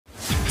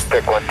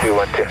Pick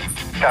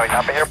 1212.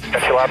 Copy here.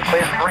 Got you loud and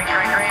clear. Green,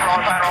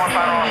 rolling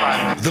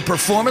fine. The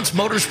Performance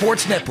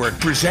Motorsports Network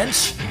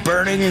presents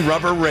Burning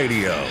Rubber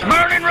Radio.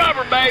 Burning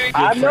rubber, baby.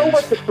 I know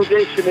what the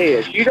tradition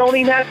is. You don't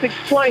even have to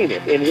explain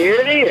it. And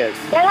here it is.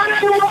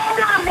 Burning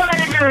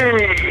rubber,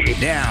 baby!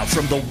 Now,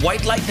 from the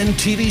White Lightning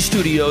TV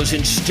studios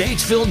in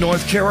Statesville,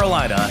 North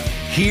Carolina,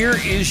 here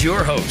is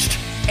your host,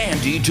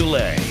 Andy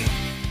DeLay.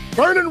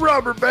 Burning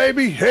rubber,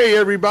 baby. Hey,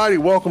 everybody.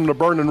 Welcome to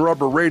Burning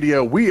Rubber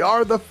Radio. We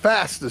are the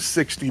fastest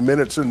 60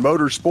 minutes in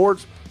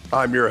motorsports.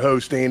 I'm your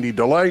host, Andy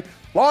DeLay.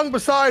 Long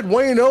beside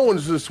Wayne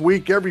Owens this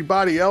week,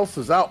 everybody else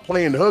is out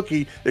playing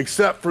hooky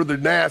except for the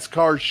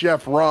NASCAR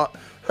chef, Ron.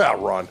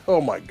 Ron. Oh,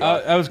 my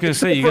God. I was going to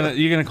say,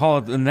 you're gonna call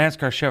it the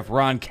NASCAR chef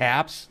Ron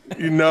Capps?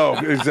 You know,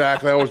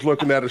 exactly. I was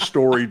looking at a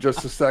story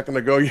just a second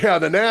ago. Yeah,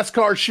 the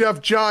NASCAR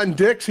chef, John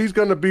Dix, he's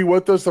going to be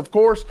with us, of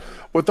course,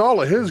 with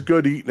all of his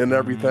good eating and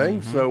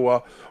everything. Mm-hmm.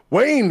 So,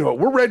 Wayne,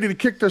 we're ready to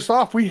kick this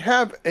off. We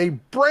have a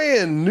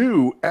brand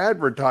new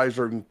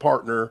advertising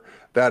partner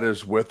that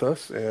is with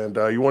us, and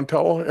you want to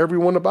tell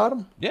everyone about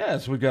him?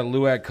 Yes, we've got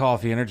Luwak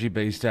Coffee Energy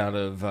based out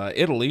of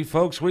Italy.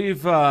 Folks,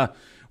 we've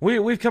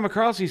come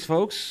across these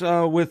folks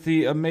with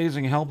the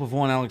amazing help of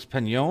one Alex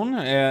Pagnon,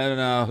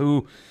 and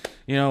who,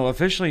 you know,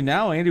 officially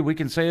now, Andy, we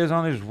can say is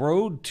on his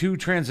road to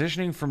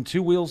transitioning from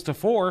two wheels to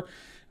four.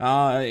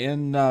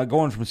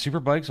 Going from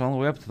superbikes all the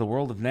way up to the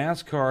world of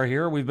NASCAR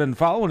here. We've been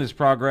following his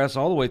progress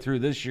all the way through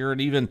this year and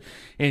even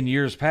in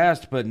years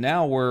past, but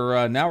now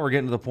we're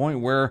getting to the point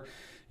where,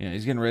 you know,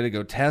 he's getting ready to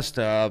go test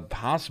a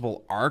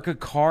possible ARCA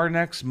car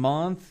next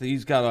month.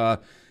 He's got a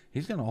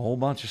whole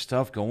bunch of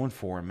stuff going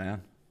for him,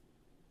 man.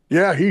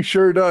 Yeah, he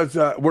sure does.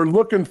 We're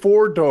looking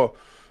forward to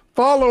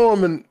follow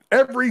him in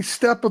every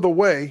step of the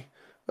way.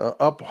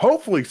 Up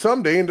hopefully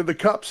someday into the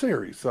Cup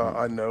Series,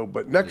 I know,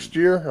 but next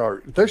year,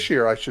 or this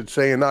year, I should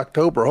say, in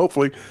October,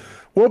 hopefully,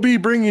 we'll be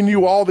bringing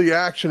you all the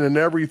action and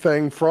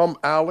everything from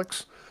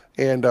Alex,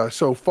 and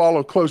so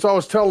follow close. I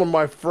was telling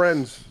my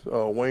friends,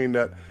 Wayne,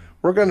 that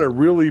we're going to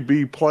really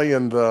be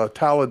playing the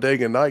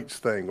Talladega Nights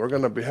thing. We're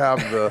going to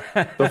have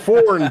the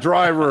foreign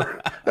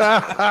driver.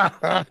 We're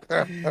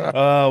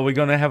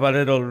going to have a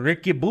little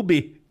Ricky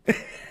Bobby.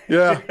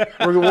 Yeah,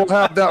 we'll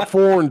have that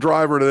foreign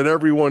driver that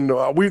everyone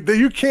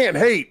you can't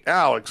hate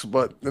Alex,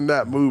 but in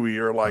that movie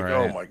you're like, right.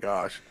 Oh my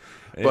gosh.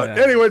 But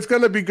anyway, it's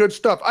going to be good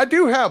stuff. I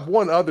do have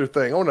one other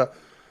thing. I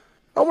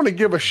want to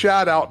give a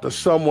shout out to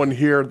someone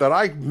here that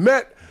I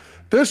met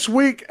this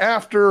week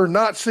after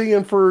not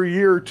seeing for a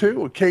year or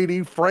two,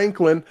 Katie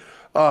Franklin,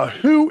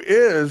 who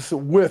is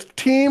with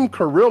Team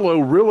Carrillo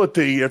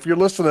Realty. If you're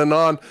listening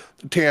on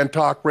the Tan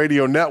Talk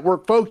Radio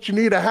Network, folks, you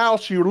need a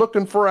house, you're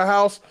looking for a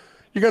house,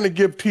 you're going to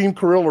give Team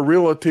Carrillo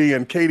Realty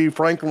and Katie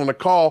Franklin a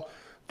call,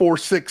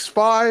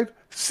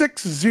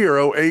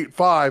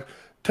 465-6085.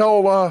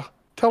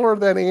 Tell her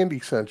that Andy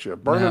sent you.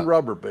 Burning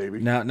rubber, baby.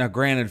 Now,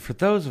 granted, for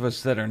those of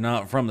us that are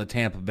not from the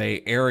Tampa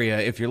Bay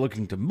area, if you're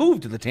looking to move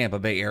to the Tampa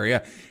Bay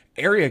area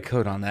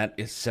code on that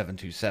is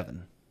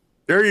 727.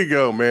 There you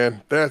go,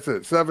 man. That's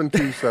it,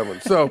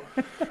 727. So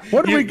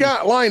what do we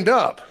got lined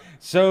up?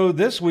 So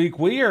this week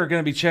we are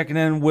going to be checking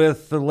in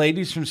with the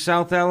ladies from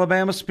South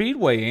Alabama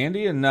Speedway,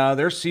 Andy, and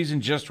their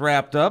season just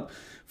wrapped up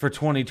for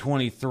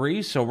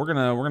 2023. So we're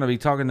gonna be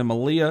talking to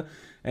Malia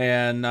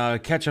and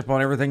catch up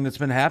on everything that's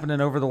been happening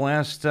over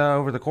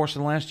the course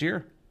of the last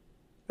year.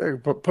 Hey,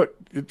 but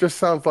it just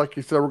sounds like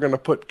you said we're going to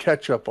put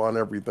ketchup on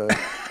everything.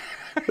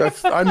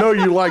 I know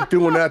you like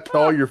doing that to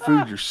all your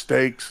food, your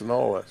steaks and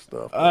all that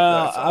stuff.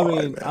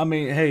 I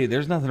mean, hey,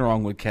 there's nothing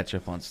wrong with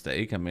ketchup on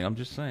steak. I mean, I'm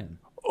just saying.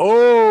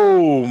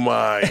 Oh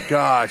my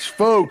gosh,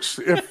 folks,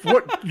 if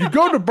what you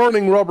go to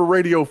Burning Rubber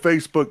Radio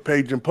Facebook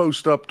page and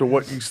post up to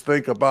what you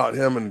think about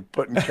him and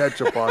putting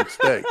ketchup on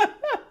steak.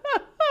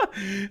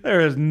 There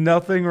is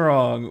nothing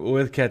wrong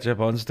with ketchup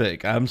on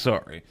steak. I'm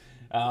sorry.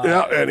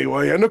 Yeah,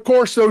 anyway, and of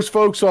course, those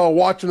folks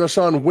watching us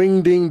on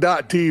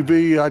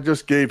wingding.tv, I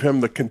just gave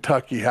him the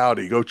Kentucky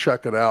Howdy. Go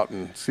check it out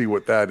and see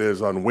what that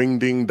is on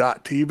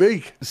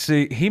wingding.tv.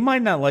 See, he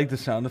might not like the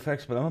sound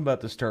effects, but I'm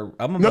about to start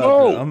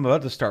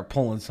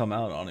pulling some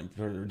out on him.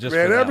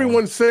 Man,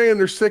 everyone's saying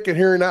they're sick of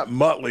hearing that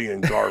Muttley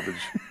and garbage.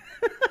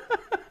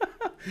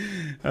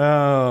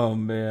 Oh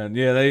man,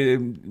 yeah,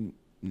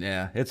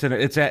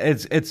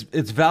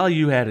 it's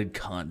value added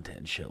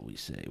content, shall we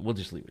say? We'll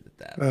just leave it at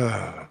that.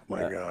 Oh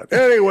my God.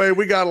 Anyway,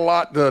 we got a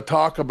lot to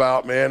talk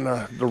about, man.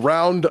 The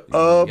round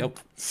of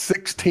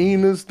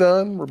 16 is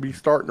done. We'll be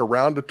starting a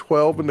round of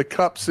 12 in the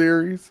Cup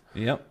Series.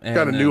 Yep.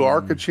 Got a new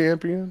ARCA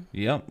champion.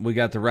 Yep. We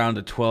got the round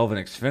of 12 in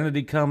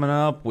Xfinity coming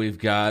up. We've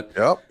got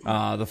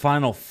the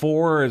Final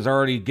Four is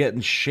already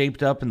getting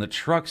shaped up in the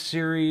Truck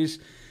Series.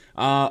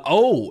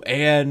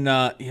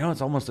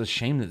 It's almost a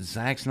shame that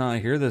Zach's not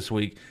here this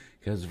week,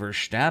 because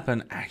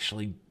Verstappen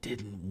actually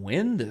didn't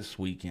win this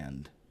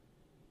weekend.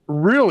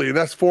 Really?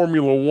 That's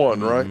Formula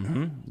One, right?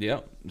 Mm-hmm.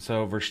 Yep.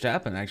 So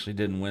Verstappen actually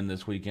didn't win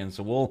this weekend.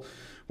 So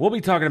we'll be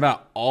talking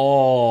about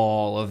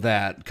all of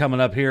that coming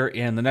up here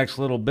in the next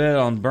little bit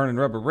on Burning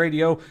Rubber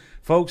Radio.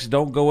 Folks,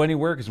 don't go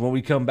anywhere, because when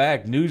we come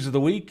back, news of the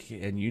week,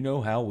 and you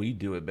know how we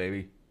do it,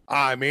 baby.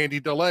 I'm Andy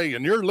DeLay,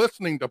 and you're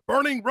listening to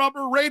Burning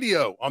Rubber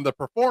Radio on the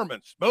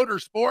Performance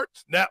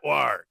Motorsports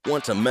Network.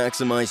 Want to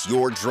maximize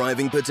your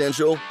driving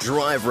potential?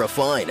 Drive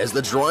Refine as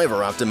the driver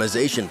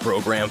optimization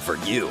program for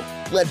you.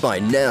 Led by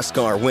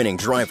NASCAR winning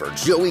driver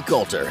Joey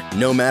Coulter.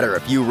 No matter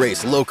if you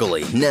race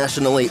locally,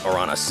 nationally, or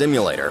on a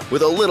simulator,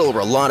 with a little or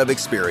a lot of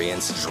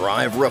experience,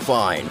 Drive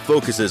Refine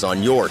focuses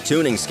on your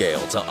tuning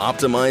scale to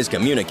optimize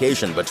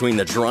communication between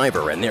the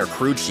driver and their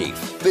crew chief.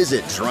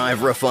 Visit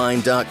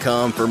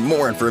driverefine.com for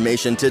more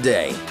information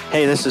today.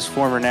 Hey, this is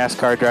former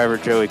NASCAR driver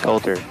Joey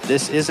Coulter.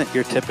 This isn't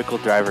your typical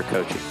driver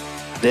coaching.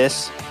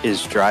 This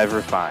is Drive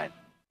Refine.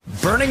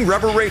 Burning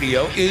Rubber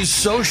Radio is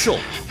social.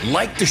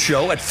 Like the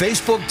show at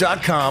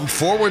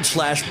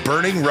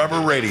facebook.com/Burning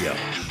Rubber Radio.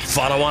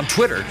 Follow on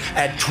Twitter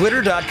at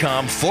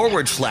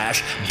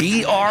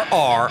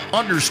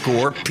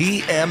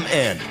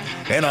twitter.com/BRR_PMN.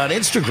 And on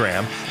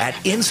Instagram at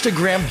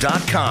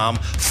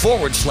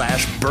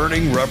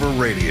Instagram.com/Burning Rubber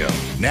Radio.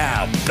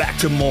 Now back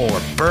to more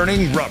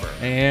Burning Rubber.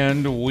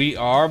 And we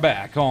are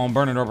back on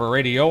Burning Rubber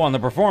Radio on the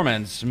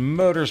Performance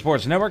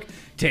Motorsports Network,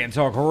 Tan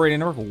Talk Radio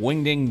Network,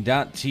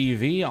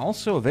 Wingding.tv.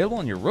 Also available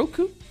on your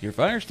Roku, your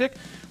Fire Stick,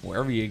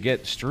 wherever you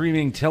get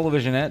streaming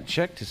television at.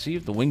 Check to see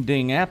if the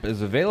Wingding app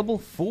is available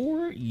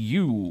for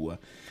you.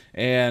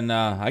 And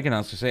I can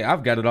also say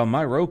I've got it on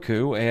my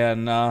Roku,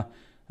 and I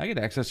get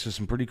access to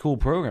some pretty cool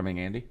programming,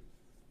 Andy.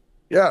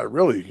 Yeah,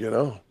 really,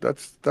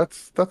 that's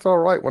all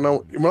right. When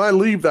I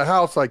leave the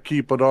house, I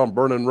keep it on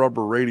Burning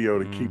Rubber Radio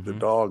to keep the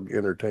dog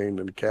entertained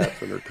and the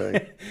cats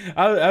entertained.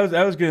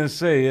 I was gonna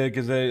say,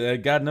 because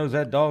God knows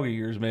that dog of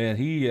yours, man.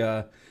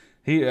 God,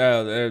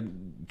 they're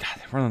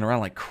running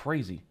around like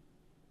crazy.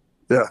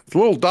 Yeah, it's a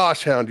little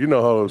Dosh hound. You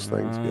know how those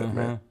things get,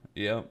 man.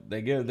 Yep,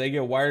 they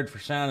get wired for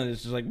sound, and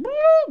it's just like.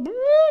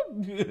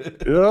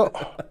 Yeah.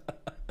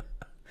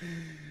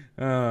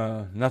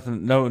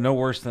 Nothing. No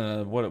worse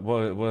than what is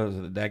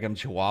it? A daggum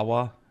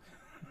Chihuahua.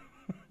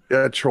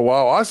 Yeah,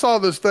 Chihuahua. I saw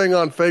this thing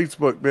on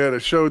Facebook, man.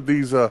 It showed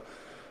these a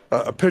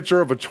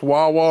picture of a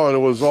Chihuahua, and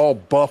it was all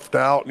buffed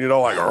out,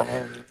 like.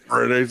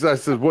 And I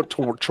said, "What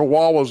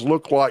Chihuahuas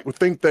look like? We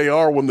think they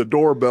are when the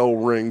doorbell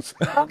rings."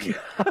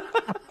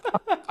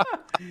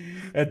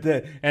 At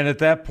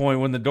that point,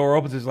 when the door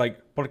opens, it's like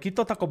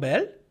Porquito Taco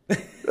Bell.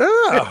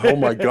 Yeah. Oh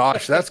my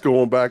gosh, that's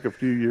going back a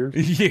few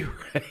years. Yeah,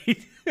 right.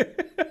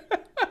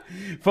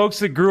 Folks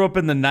that grew up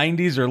in the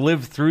 90s or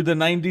lived through the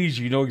 90s,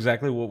 you know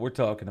exactly what we're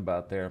talking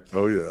about there.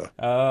 Oh, yeah.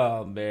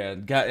 Oh,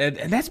 man. God,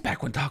 and that's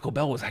back when Taco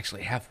Bell was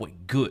actually halfway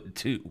good,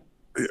 too.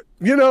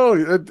 We're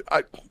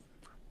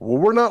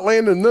not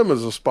landing them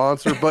as a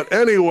sponsor, but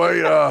anyway,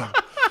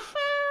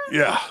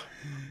 yeah.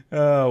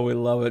 Oh, we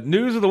love it.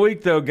 News of the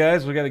week, though,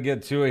 guys. We got to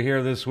get to it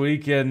here this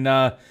week. And,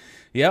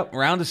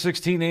 round of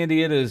 16,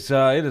 Andy, it is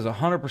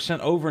 100%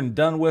 over and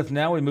done with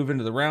now. We move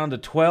into the round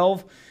of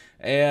 12.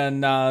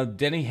 And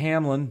Denny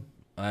Hamlin,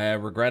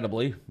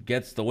 regrettably,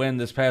 gets the win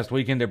this past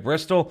weekend at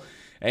Bristol.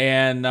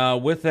 And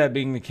with that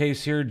being the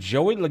case here,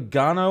 Joey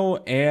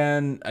Logano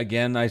and,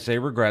 again, I say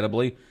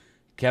regrettably,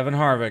 Kevin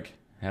Harvick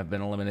have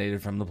been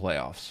eliminated from the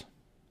playoffs.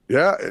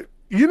 Yeah.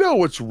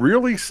 What's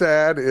really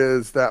sad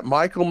is that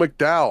Michael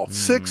McDowell,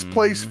 sixth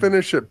place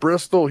finish at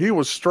Bristol. He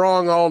was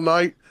strong all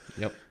night.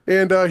 Yep.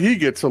 And he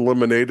gets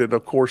eliminated.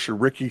 Of course,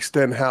 Ricky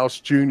Stenhouse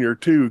Jr.,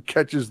 too,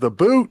 catches the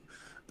boot.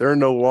 They're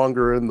no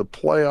longer in the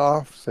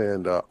playoffs,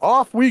 and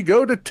off we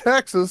go to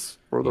Texas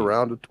for the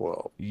round of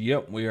 12.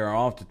 Yep, we are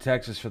off to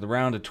Texas for the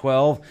round of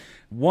 12.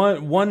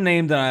 One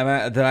name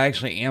that I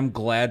actually am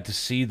glad to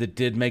see that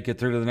did make it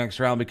through to the next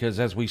round, because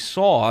as we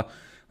saw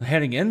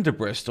heading into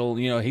Bristol,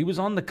 he was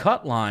on the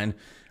cut line,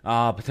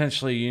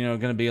 potentially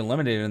going to be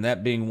eliminated, and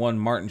that being one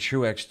Martin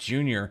Truex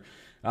Jr.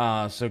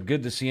 So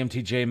good to see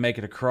MTJ make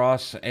it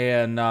across,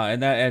 and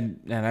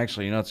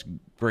actually, it's a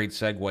great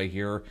segue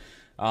here.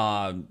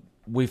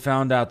 We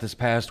found out this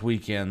past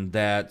weekend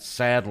that,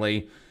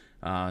 sadly,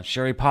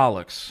 Sherry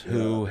Pollux,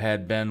 who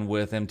had been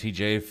with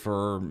MTJ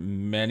for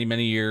many,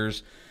 many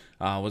years,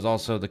 was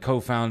also the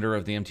co-founder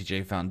of the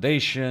MTJ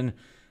Foundation,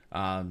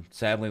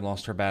 sadly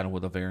lost her battle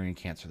with ovarian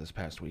cancer this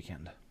past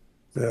weekend.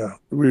 Yeah,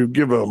 we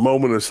give a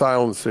moment of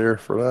silence here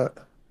for that.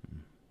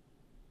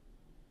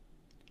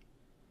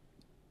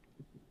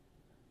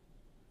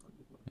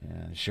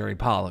 Yeah, Sherry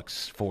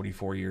Pollux,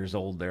 44 years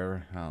old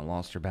there,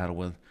 lost her battle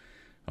with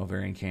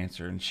ovarian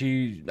cancer. And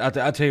I'll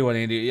tell you what,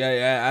 Andy,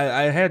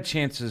 I had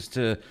chances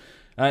to,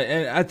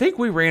 I think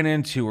we ran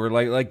into her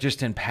like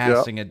just in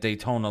passing at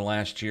Daytona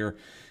last year.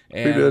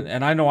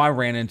 And I know I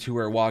ran into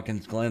her at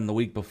Watkins Glen the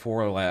week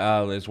before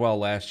as well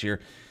last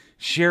year.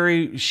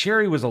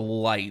 Sherry was a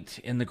light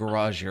in the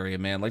garage area,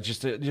 man. Like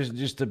just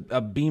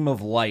a beam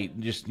of light,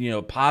 just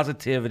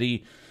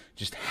positivity,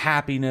 just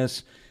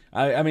happiness.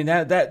 I mean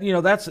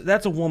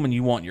that's a woman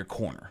you want in your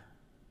corner.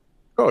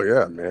 Oh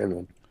yeah,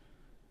 man.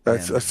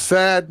 That's a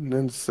sad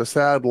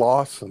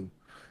loss, and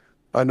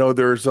I know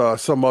there's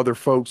some other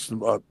folks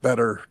that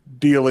are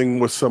dealing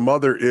with some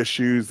other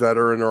issues that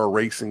are in our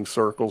racing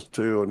circles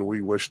too, and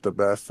we wish the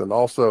best. And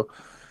also,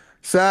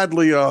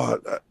 sadly, a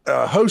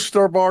host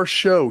of our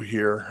show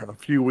here a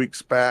few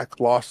weeks back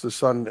lost his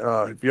son.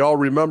 If y'all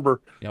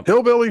remember,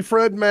 Hillbilly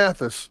Fred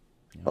Mathis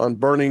on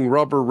Burning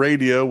Rubber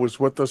Radio was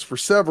with us for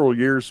several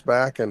years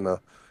back in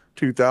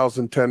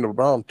 2010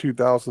 around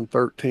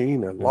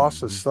 2013, and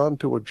lost his son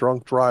to a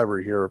drunk driver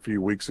here a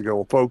few weeks ago.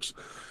 Well, folks,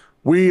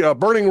 we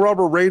Burning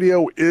Rubber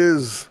Radio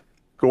is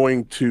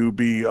going to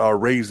be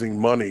raising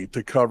money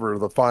to cover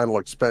the final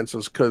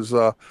expenses, because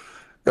the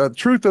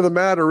truth of the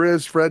matter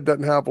is Fred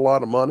doesn't have a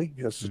lot of money.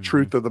 It's the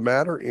truth of the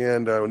matter,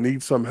 and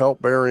needs some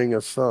help burying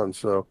his son.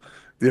 So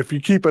if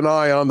you keep an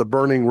eye on the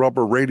Burning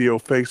Rubber Radio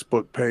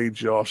Facebook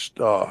page,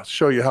 I'll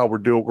show you how we're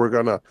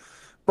doing.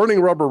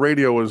 Burning Rubber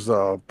Radio is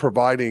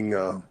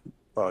providing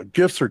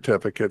gift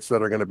certificates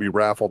that are going to be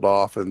raffled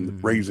off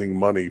and raising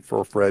money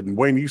for Fred. And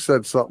Wayne, you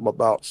said something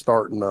about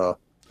starting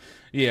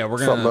yeah, we're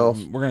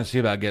gonna see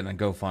about getting a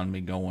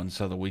GoFundMe going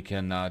so that we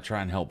can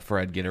try and help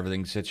Fred get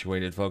everything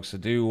situated, folks. So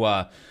do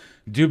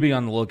be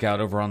on the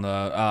lookout over on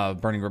the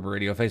Burning Rubber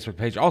Radio Facebook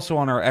page, also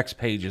on our X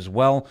page as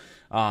well,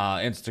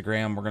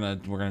 Instagram.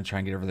 We're gonna try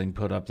and get everything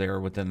put up there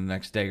within the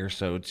next day or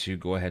so to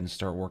go ahead and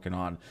start working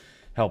on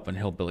helping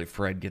Hillbilly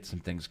Fred get some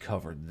things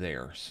covered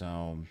there.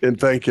 So, and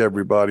thank you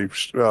everybody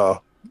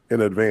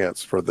in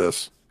advance for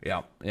this.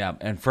 Yeah,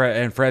 and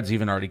Fred's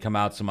even already come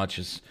out so much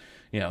as,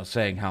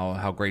 saying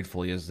how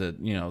grateful he is that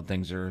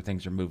things are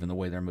moving the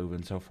way they're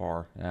moving so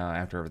far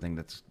after everything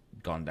that's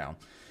gone down.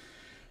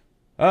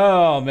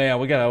 Oh man,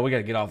 we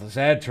gotta get off the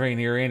sad train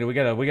here, Andy. We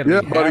gotta be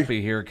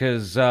happy here,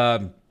 because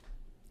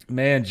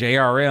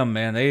JRM,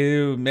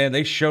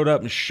 they showed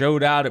up and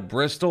showed out at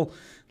Bristol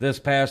this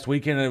past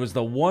weekend. And it was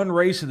the one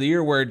race of the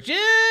year where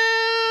Junior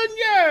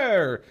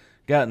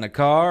got in the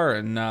car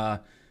and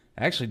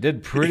actually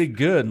did pretty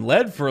good and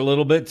led for a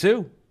little bit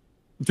too.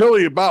 Until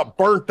he about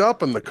burnt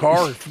up in the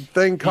car.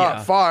 Thing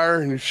caught fire,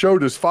 and he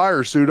showed his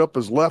fire suit up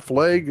his left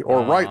leg,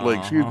 or right leg,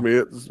 excuse me.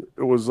 It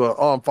was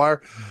on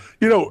fire.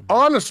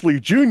 Honestly,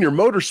 Junior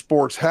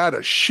Motorsports had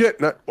a shit.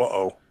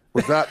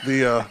 Was that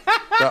the?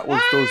 That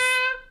was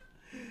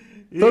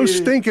those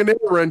stinking air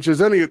wrenches.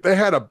 They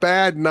had a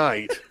bad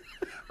night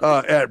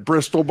at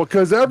Bristol,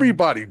 because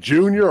everybody,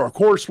 Junior, of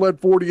course, led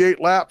 48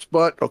 laps,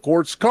 but of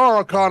course,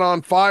 Carl caught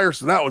on fire,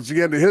 so that was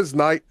the end of his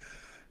night.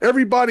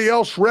 Everybody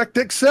else wrecked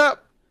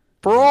except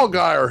for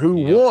Allgaier, who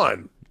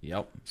won.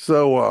 Yep.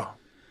 So,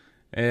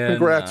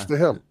 congrats to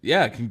him.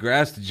 Yeah,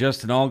 congrats to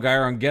Justin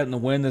Allgaier on getting the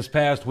win this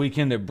past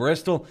weekend at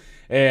Bristol.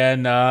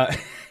 And I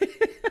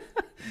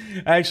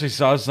actually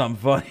saw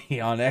something funny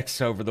on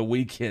X over the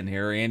weekend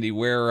here, Andy,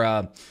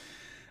 where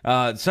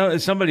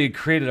somebody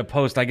created a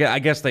post. I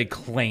guess they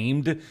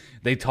claimed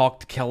they talked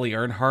to Kelly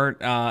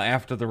Earnhardt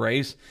after the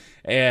race.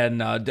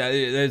 And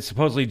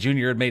supposedly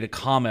Junior had made a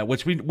comment,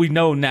 which we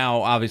know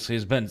now obviously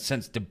has been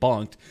since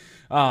debunked.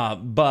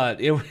 But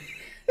it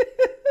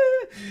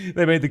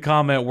they made the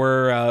comment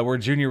where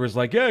Junior was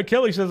like, "Yeah,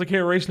 Kelly says I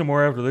can't race no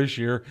more after this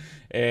year,"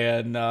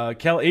 and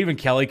Kelly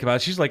came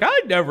out. She's like,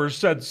 "I never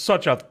said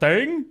such a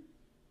thing."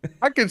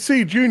 I can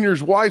see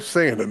Junior's wife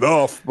saying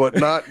enough, but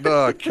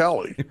not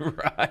Kelly.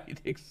 Right,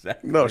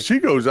 exactly. No, she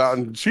goes out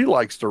and she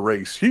likes to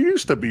race. She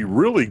used to be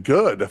really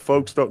good. If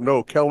folks don't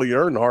know, Kelly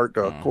Earnhardt,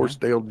 of course,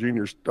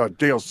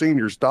 Dale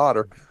Senior's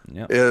daughter,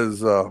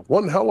 is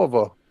one hell of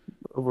a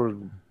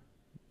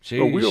She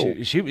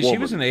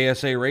was an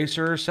ASA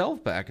racer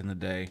herself back in the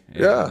day.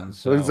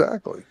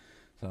 Exactly.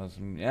 So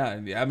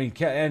I mean,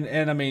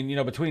 and I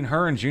mean, between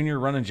her and Junior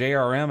running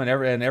JRM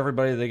and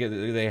everybody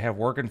they have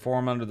working for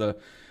them under the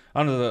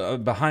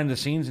behind the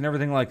scenes and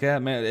everything like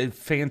that, man, a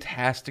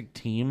fantastic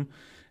team.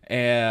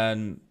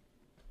 And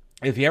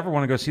if you ever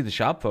want to go see the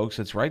shop, folks,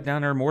 it's right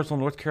down there in Mooresville,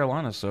 North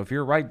Carolina. So if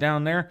you're right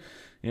down there,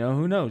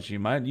 who knows? You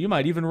might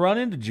even run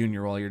into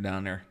Junior while you're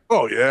down there.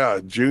 Oh yeah,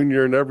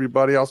 Junior and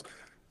everybody else.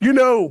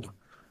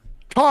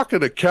 Talking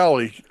to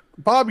Kelly,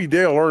 Bobby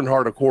Dale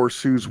Earnhardt, of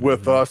course, who's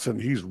with us,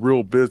 and he's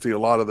real busy a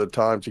lot of the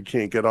times. He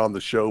can't get on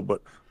the show, but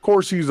of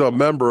course he's a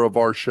member of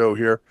our show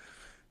here.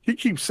 He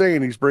keeps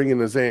saying he's bringing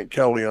his Aunt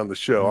Kelly on the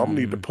show. I'm gonna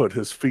need to put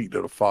his feet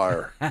to the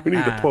fire. We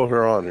need to put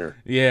her on here.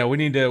 Yeah, we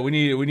need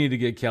to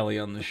get Kelly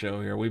on the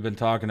show here. We've been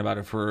talking about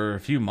it for a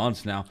few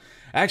months now.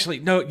 Actually,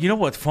 no, you know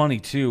what's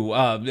funny too?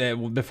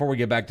 Before we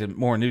get back to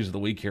more news of the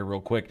week here, real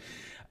quick.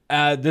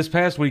 This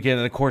past weekend,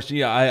 and of course,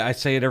 I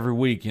say it every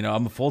week,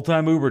 I'm a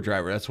full-time Uber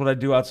driver. That's what I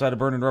do outside of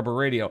Burning Rubber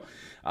Radio.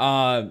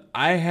 I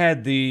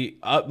had the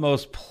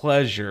utmost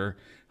pleasure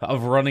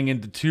of running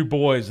into two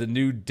boys,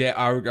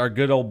 our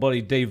good old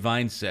buddy Dave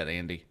Vineset,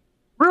 Andy.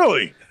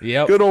 Really?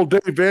 Yep. Good old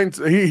Dave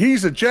Vineset.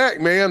 He's a jack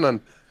man, and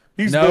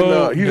he's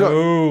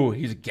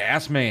a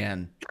gas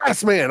man.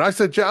 Gas man. I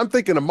said, I'm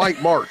thinking of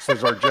Mike Marks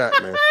as our jack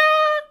man.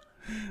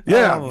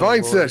 Yeah,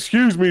 Vineset,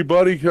 excuse me,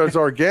 buddy, as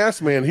our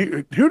gas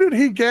man. Who did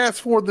he gas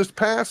for this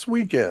past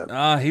weekend?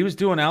 He was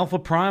doing Alpha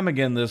Prime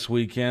again this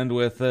weekend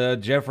with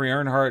Jeffrey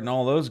Earnhardt and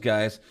all those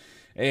guys.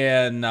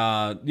 And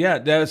so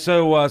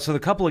the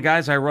couple of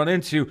guys I run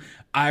into,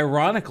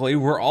 ironically,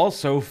 were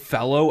also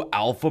fellow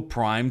Alpha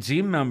Prime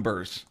team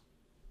members.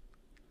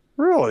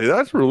 Really?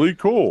 That's really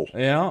cool.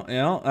 Yeah,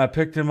 yeah. I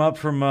picked him up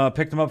from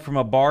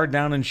a bar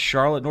down in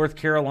Charlotte, North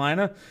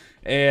Carolina,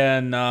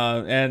 and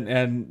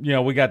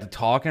we got to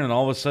talking, and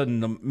all of a sudden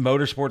the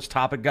motorsports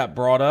topic got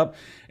brought up,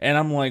 and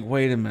I'm like,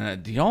 wait a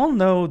minute, do y'all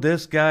know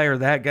this guy or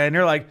that guy? And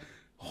they're like,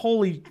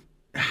 holy,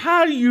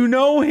 how do you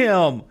know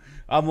him?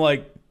 I'm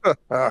like,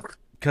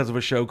 because of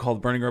a show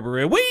called Burning Rubber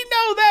Radio. We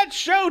know that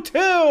show too.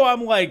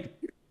 I'm like,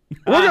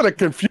 we're going to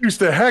confuse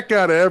the heck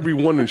out of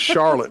everyone in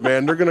Charlotte,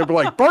 man. They're going to be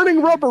like,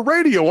 Burning Rubber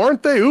Radio,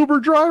 aren't they Uber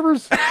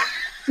drivers?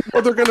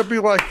 Or they're going to be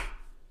like,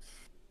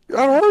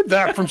 I heard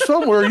that from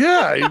somewhere.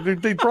 Yeah,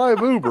 they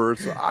drive Uber.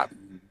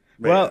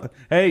 Well,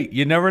 hey,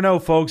 you never know,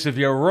 folks. If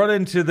you run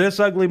into this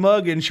ugly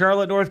mug in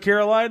Charlotte, North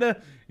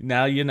Carolina,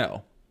 now you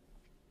know.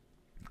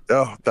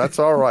 Oh, that's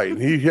all right.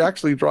 He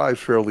actually drives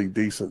fairly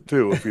decent,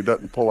 too, if he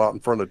doesn't pull out in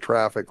front of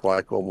traffic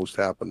like almost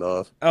happened to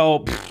us.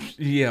 Oh,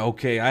 yeah,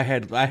 okay. I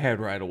had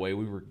right away.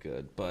 We were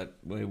good, but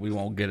we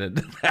won't get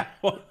into that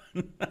one.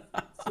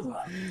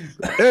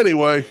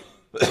 Anyway,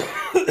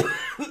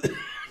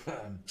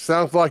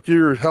 sounds like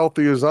you're as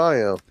healthy as I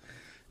am.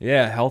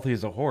 Yeah, healthy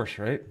as a horse,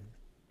 right?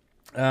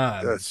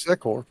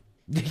 Sick horse.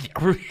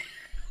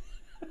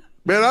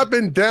 Man, I've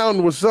been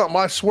down with something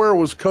I swear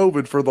was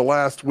COVID for the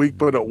last week,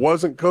 but it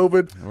wasn't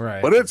COVID. Right.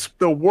 But it's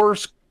the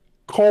worst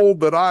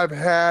cold that I've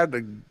had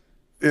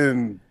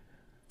in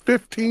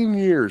 15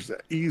 years,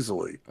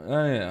 easily.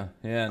 Oh yeah,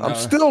 yeah. No. I'm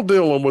still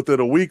dealing with it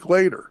a week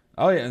later.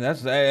 Oh yeah, and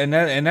that's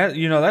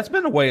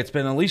been the way it's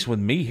been, at least with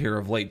me here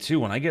of late too.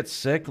 When I get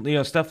sick,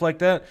 stuff like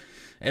that,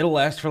 it'll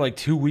last for like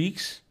 2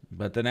 weeks,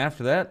 but then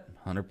after that,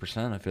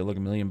 100%, I feel like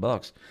 $1 million.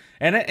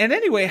 And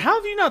anyway, how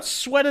have you not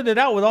sweated it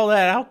out with all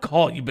that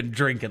alcohol you've been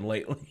drinking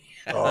lately?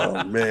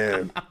 Oh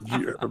man,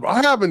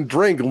 I haven't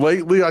drank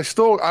lately. I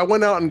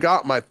went out and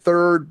got my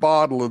 3rd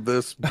bottle of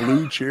this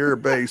Blue Chair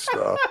Bay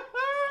stuff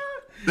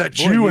that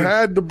you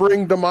had to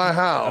bring to my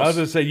house. I was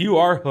gonna say, you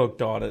are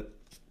hooked on it.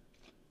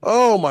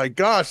 Oh my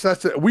gosh,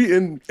 that's it.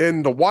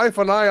 And the wife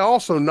and I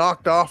also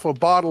knocked off a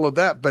bottle of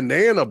that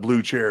banana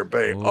Blue Chair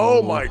Bay. Ooh.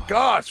 Oh my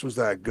gosh, was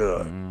that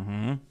good?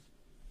 Mm-hmm.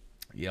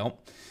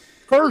 Yep.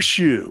 Curse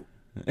you.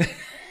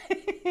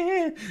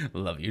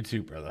 Love you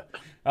too, brother.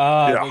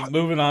 Yeah.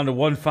 Moving on to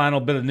one final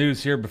bit of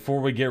news here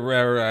before we get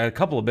a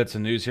couple of bits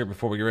of news here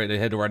before we get ready to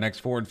head to our next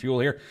Foreign Fuel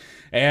here.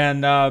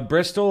 And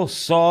Bristol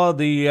saw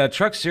the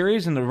Truck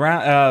Series in the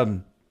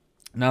round,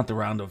 not the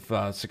round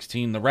of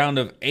 16, the round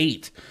of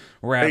 8,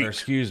 rather,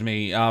 excuse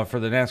me, for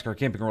the NASCAR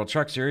Camping World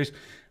Truck Series.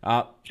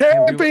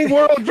 Camping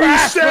World, you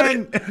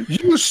said it.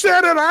 You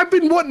said it. I've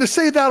been wanting to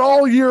say that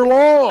all year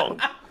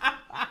long.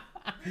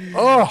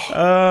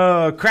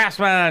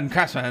 Craftsman.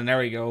 There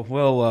we go.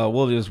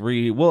 We'll just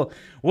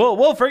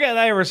we'll forget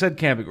I ever said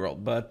Camping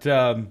World, but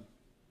the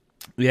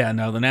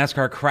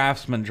NASCAR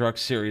Craftsman Truck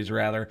Series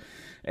rather,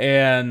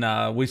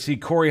 and we see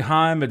Corey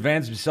Heim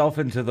advance himself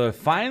into the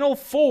Final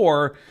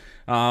Four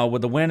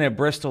with the win at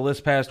Bristol this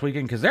past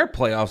weekend, because their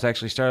playoffs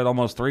actually started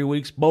almost 3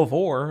 weeks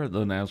before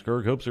the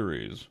NASCAR Cup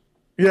Series.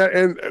 Yeah,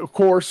 and of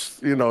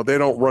course, they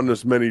don't run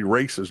as many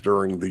races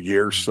during the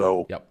year,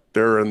 so. Yep.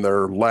 They're in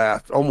their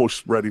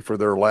almost ready for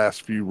their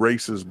last few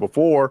races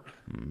before.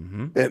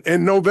 Mm-hmm.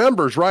 And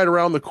November's right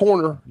around the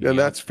corner, and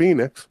that's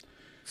Phoenix.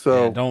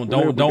 So don't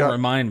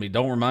remind me.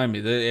 Don't remind me.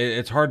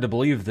 It's hard to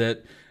believe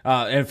that.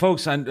 And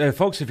folks,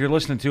 if you're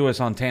listening to us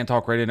on Tan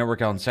Talk Radio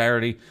Network on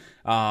Saturday,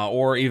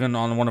 or even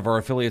on one of our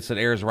affiliates that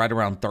airs right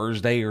around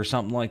Thursday or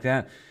something like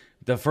that,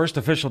 the first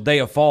official day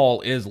of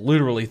fall is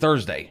literally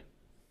Thursday.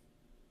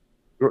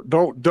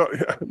 Don't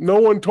no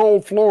one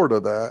told Florida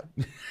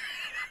that.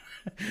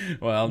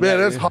 Well, man,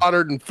 it's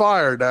hotter than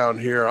fire down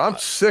here. I'm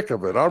sick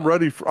of it. I'm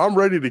ready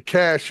to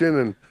cash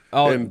in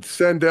and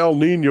send El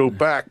Nino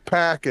back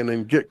packing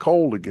and get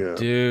cold again.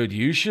 Dude,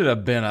 you should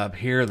have been up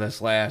here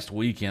this last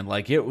weekend.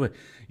 Like it was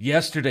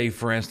yesterday,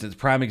 for instance,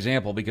 prime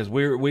example, because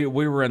we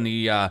were in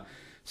the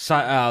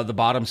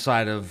bottom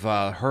side of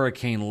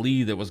Hurricane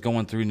Lee that was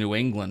going through New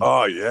England.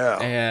 Oh yeah,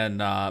 and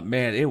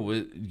man, it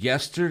was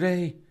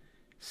yesterday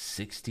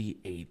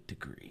 68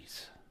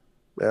 degrees.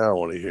 I don't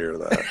want to hear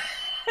that.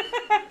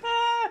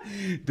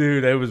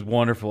 Dude, it was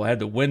wonderful. I had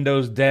the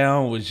windows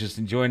down, was just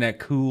enjoying that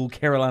cool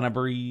Carolina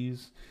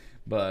breeze.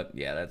 But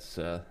yeah, that's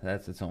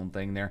its own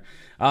thing there.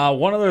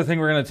 One other thing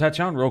we're going to touch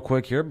on real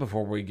quick here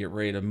before we get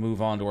ready to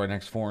move on to our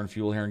next Foreign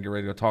Fuel here and get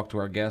ready to talk to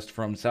our guest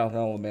from South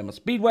Alabama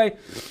Speedway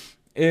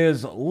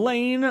is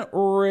Lane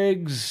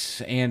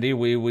Riggs. Andy,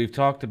 we've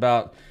talked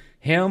about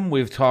him.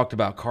 We've talked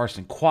about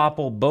Carson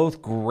Quapple,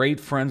 both great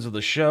friends of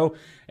the show,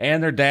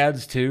 and their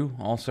dads too,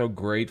 also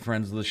great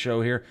friends of the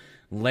show here.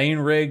 Lane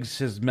Riggs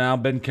has now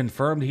been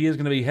confirmed. He is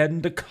going to be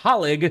heading to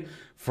Colleague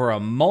for a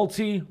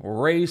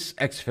multi-race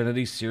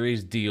Xfinity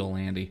Series deal,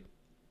 Andy.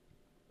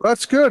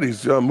 That's good.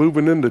 He's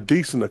moving into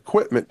decent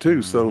equipment,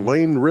 too. So,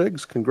 Lane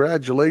Riggs,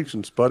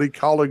 congratulations, buddy.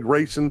 Colleague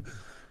Racing.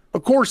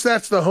 Of course,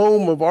 that's the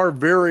home of our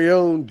very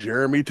own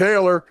Jeremy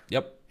Taylor.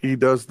 Yep. He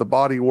does the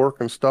body work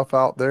and stuff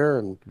out there,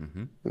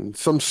 and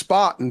some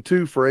spotting,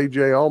 too, for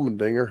A.J.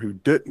 Allmendinger, who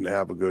didn't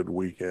have a good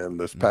weekend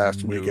this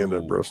past weekend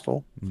at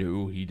Bristol.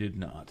 No, he did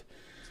not.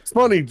 It's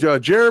funny,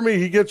 Jeremy,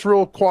 he gets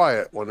real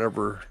quiet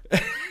whenever.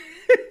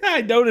 I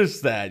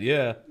noticed that,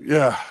 yeah.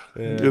 Yeah.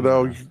 You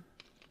know,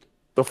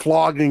 the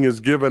flogging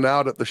is given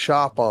out at the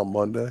shop on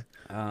Monday.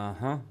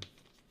 Uh-huh.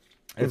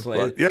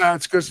 Yeah,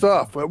 it's good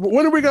stuff.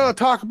 When are we going to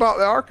talk about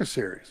the ARCA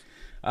series?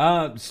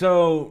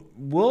 So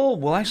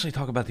we'll actually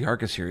talk about the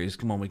ARCA series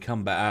when we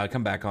come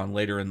back on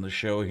later in the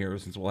show here,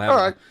 since we'll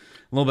have a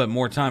little bit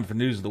more time for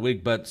news of the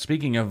week. But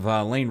speaking of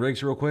Lane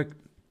Riggs, real quick,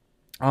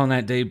 on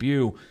that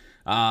debut,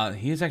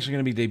 he is actually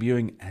going to be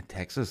debuting at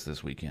Texas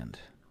this weekend.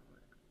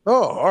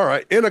 Oh, all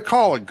right. In a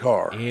Colleague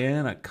car.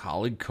 In a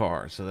Colleague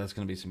car. So that's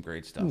going to be some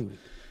great stuff.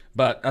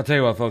 But I'll tell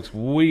you what, folks,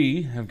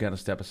 we have got to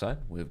step aside.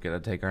 We've got to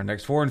take our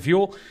next foreign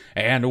fuel.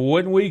 And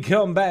when we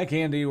come back,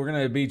 Andy, we're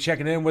going to be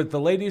checking in with the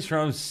ladies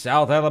from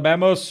South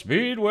Alabama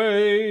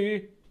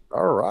Speedway.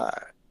 All right.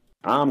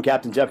 I'm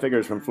Captain Jeff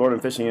Figures from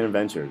Florida Fishing and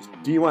Adventures.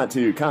 Do you want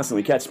to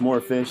constantly catch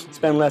more fish,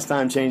 spend less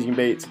time changing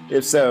baits?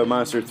 If so,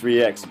 Monster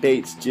 3X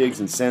baits, jigs,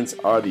 and scents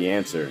are the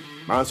answer.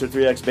 Monster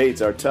 3X baits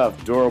are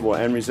tough, durable,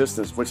 and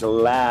resistant, which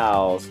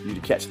allows you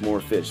to catch more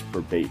fish per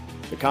bait.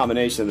 The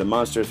combination of the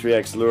Monster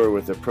 3X lure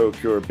with the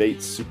Pro-Cure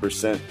Baits Super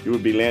Scent, you will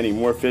be landing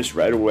more fish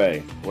right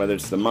away. Whether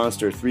it's the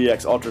Monster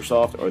 3X Ultra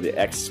Soft or the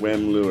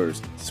X-Swim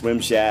lures, swim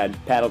shad,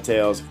 paddle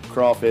tails,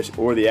 crawfish,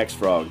 or the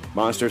X-Frog.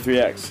 Monster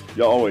 3X,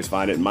 you'll always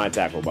find it in my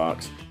tackle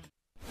box.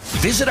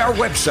 Visit our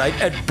website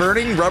at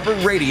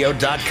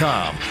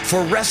burningrubberradio.com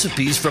for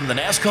recipes from the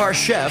NASCAR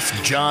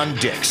chef, John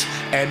Dix,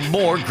 and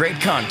more great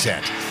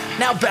content.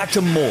 Now back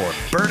to more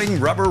Burning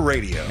Rubber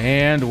Radio.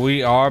 And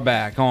we are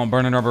back on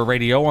Burning Rubber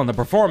Radio on the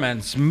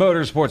Performance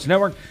Motorsports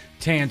Network,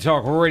 Tan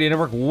Talk Radio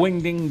Network,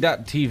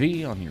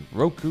 Wingding.tv on your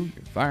Roku,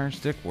 your Fire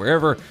Stick,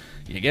 wherever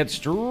you get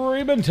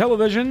streaming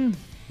television.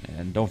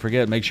 And don't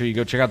forget, make sure you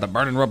go check out the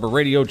Burning Rubber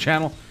Radio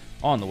channel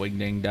on the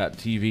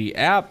Wingding.tv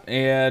app.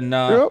 And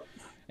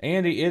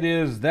Andy, it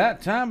is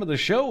that time of the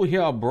show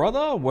here,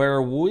 brother,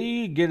 where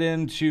we get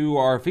into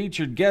our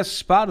featured guest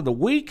spot of the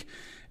week.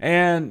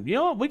 And, you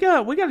know, we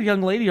got a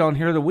young lady on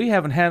here that we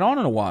haven't had on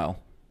in a while.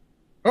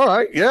 All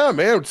right. Yeah,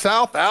 man.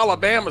 South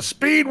Alabama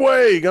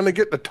Speedway. Going to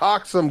get to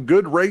talk some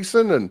good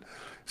racing and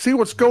see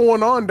what's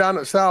going on down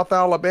at South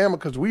Alabama,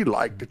 because we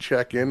like to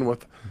check in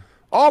with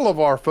all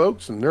of our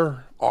folks, and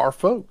they're our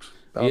folks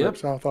down at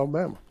South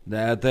Alabama.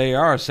 That they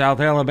are. South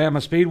Alabama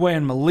Speedway,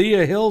 and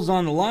Malia Hill's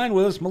on the line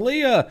with us.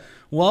 Malia,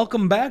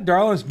 welcome back,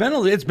 darling.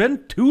 It's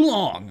been too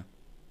long.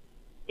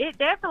 It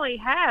definitely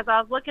has.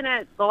 I was looking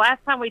at the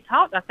last time we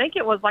talked. I think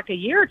it was like a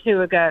year or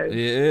two ago.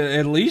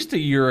 At least a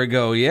year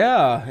ago,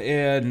 yeah.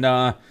 And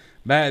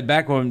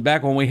back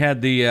when we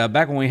had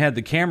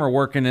the camera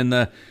working in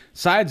the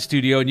side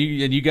studio, and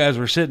you guys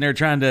were sitting there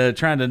trying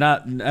to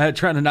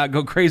not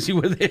go crazy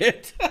with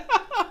it.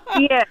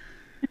 Yeah.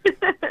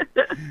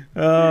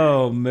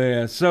 Oh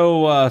man.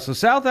 So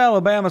South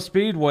Alabama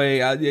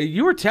Speedway.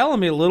 You were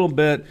telling me a little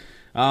bit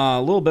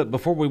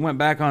before we went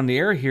back on the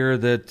air here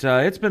that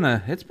it's been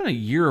a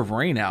year of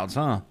rainouts,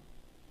 huh?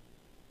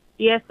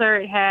 Yes, sir,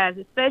 it has.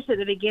 Especially at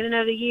the beginning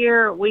of the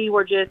year, we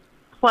were just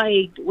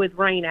plagued with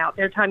rainouts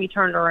every time you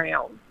turned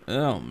around.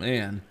 Oh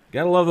man,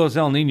 gotta love those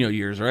El Nino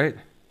years, right?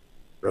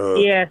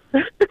 Yes,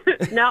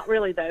 not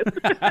really though.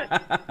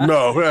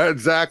 No,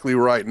 exactly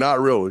right. Not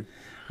really.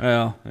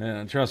 Well,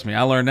 yeah, trust me,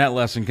 I learned that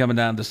lesson coming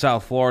down to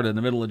South Florida in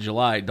the middle of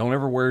July. Don't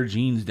ever wear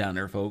jeans down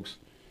there, folks.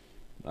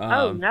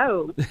 Oh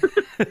no!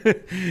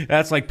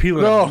 That's like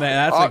peeling. No,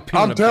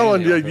 I'm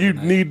telling you, you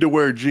need to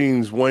wear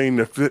jeans, Wayne.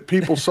 If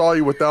people saw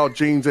you without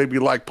jeans, they'd be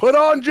like, "Put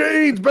on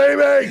jeans,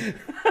 baby."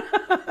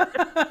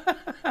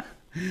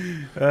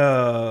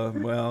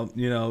 Well,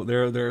 you know,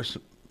 there's.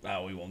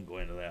 Oh, we won't go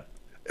into that.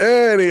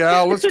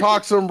 Anyhow, let's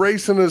talk some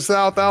racing at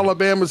South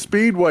Alabama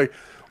Speedway.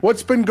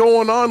 What's been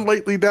going on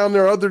lately down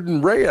there other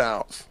than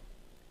rainouts?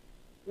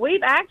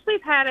 We've actually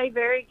had a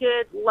very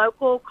good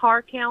local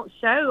car count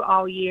show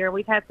all year.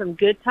 We've had some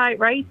good tight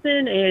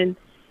racing, and,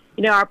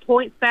 you know, our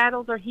points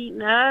battles are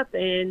heating up,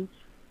 and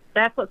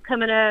that's what's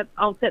coming up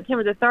on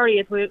September the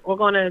 30th. We're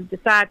going to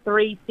decide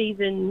 3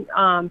 season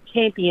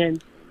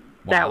champions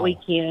that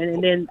weekend,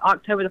 and then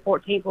October the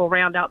 14th we'll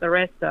round out the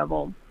rest of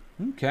them.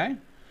 Okay.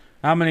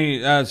 How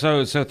many?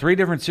 So 3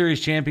 different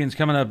series champions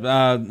coming up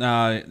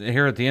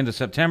here at the end of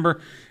September,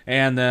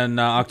 and then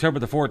October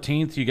the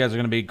 14th, you guys are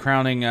going to be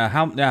crowning.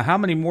 How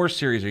many more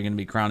series are you going to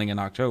be crowning in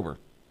October?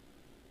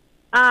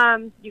 You're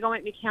going to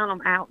make me count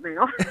them out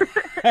now.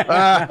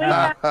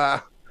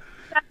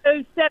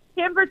 So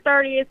September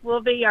 30th will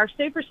be our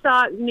Super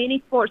Stock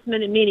Mini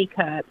Sportsman and Mini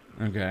Cup.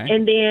 Okay.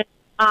 And then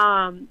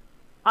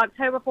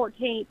October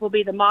 14th will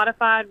be the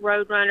Modified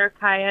Roadrunner,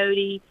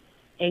 Coyote,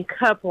 and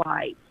Cup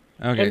Lights.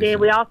 Okay, and then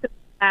we also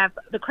have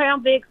the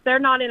Crown Vics. They're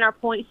not in our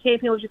points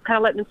champion. We're just kind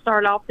of letting them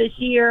start off this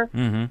year.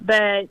 Mm-hmm.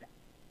 But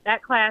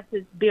that class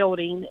is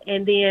building.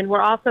 And then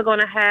we're also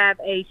going to have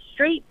a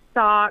street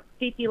stock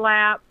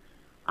 50-lap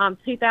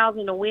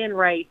 2,000 to win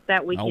race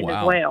that weekend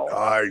as well.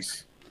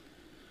 Nice.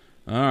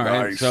 All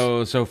right. Nice.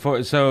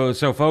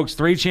 So folks,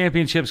 3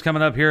 championships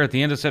coming up here at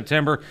the end of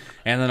September,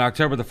 and then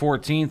October the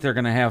 14th, they're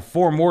going to have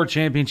 4 more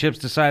championships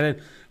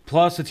decided,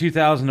 plus a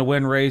 2,000 to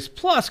win race,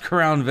 plus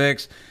Crown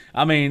Vics.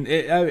 I mean,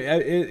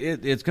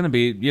 it's going to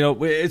be,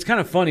 it's kind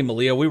of funny,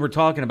 Malia. We were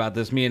talking about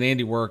this, me and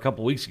Andy were a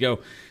couple weeks ago,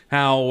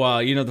 how,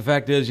 the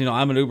fact is,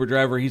 I'm an Uber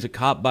driver. He's a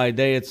cop by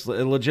day. It's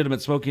a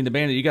legitimate Smokey and the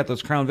Bandit. You got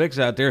those Crown Vics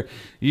out there.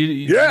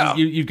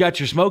 You've got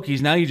your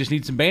Smokies. Now you just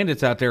need some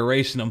bandits out there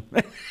racing them.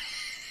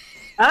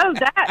 Oh,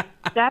 that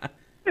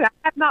I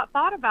have not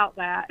thought about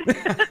that.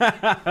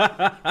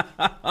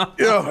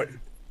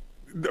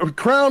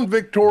 Crown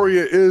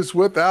Victoria is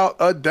without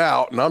a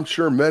doubt, and I'm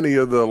sure many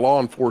of the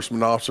law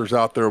enforcement officers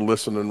out there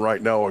listening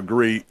right now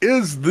agree,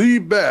 is the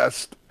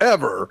best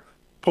ever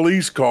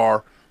police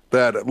car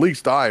that at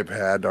least I've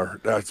had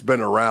or that's been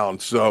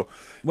around. So,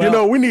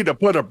 we need to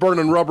put a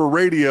Burning Rubber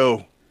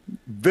Radio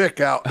Vic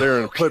out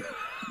there and put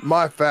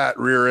my fat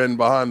rear end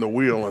behind the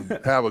wheel and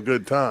have a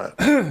good time.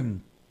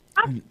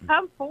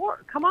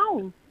 Come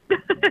on.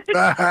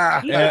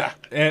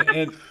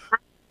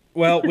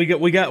 Well, we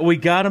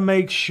got to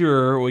make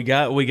sure we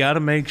got to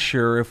make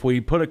sure if we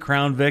put a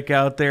Crown Vic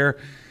out there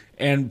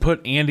and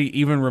put Andy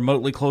even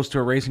remotely close to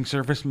a racing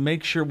surface,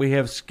 make sure we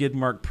have skid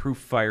mark proof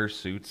fire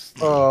suits.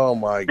 Oh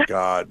my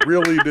God,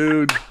 really,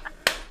 dude?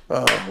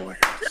 Oh my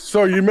God.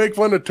 So you make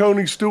fun of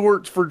Tony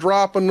Stewart for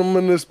dropping them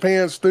in his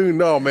pants too?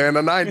 No, man,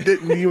 and I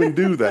didn't even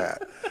do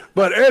that.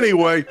 But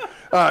anyway,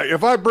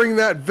 if I bring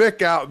that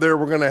Vic out there,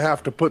 we're gonna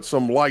have to put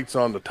some lights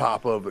on the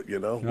top of it,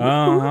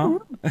 Uh-huh.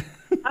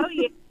 Oh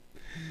yeah.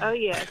 Oh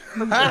yes,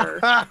 for sure.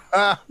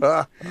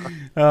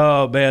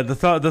 Oh man,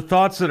 the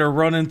thoughts that are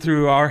running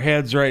through our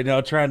heads right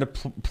now, trying to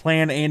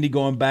plan Andy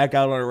going back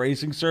out on a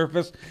racing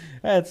surface.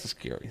 That's a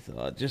scary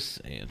thought.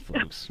 Just saying,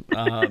 folks.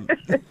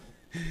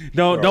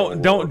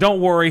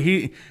 Don't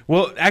worry.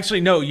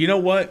 Actually, no. You know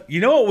what?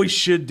 You know what we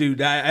should do?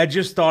 I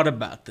just thought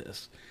about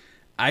this.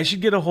 I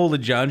should get a hold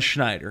of John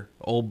Schneider,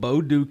 old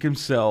Bo Duke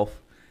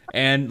himself,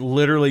 and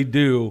literally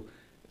do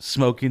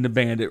Smoking the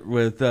Bandit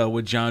with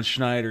John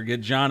Schneider.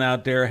 Get John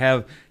out there,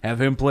 have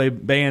him play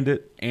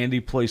Bandit, Andy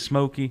play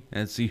Smokey,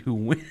 and see who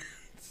wins.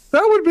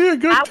 That would be a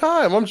good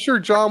time. I'm sure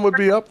John would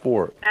be up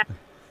for it.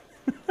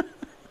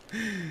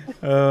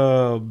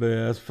 Oh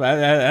man,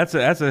 that's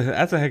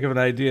a heck of an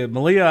idea,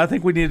 Malia. I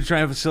think we need to try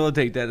and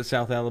facilitate that at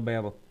South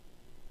Alabama.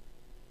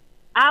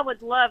 I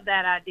would love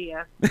that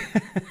idea.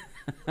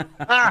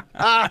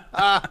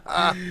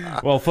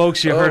 Well,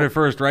 folks, you heard it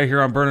first right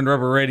here on Burning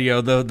Rubber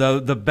Radio.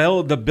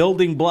 The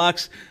building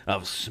blocks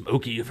of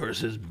Smokey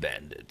versus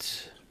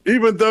Bandits.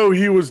 Even though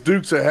he was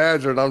Dukes of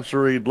Hazzard, I'm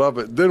sure he'd love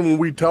it. Then when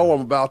we tell him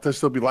about this,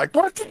 they'll be like,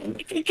 "What are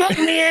you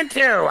getting me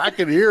into?" I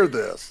can hear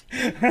this.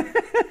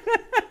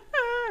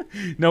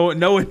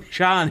 Knowing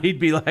Sean, he'd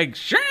be like,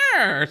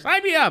 "Sure,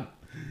 sign me up."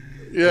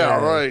 Yeah,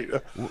 right.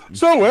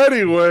 So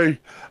anyway,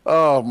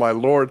 oh my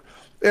Lord.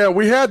 Yeah,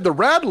 we had the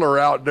Rattler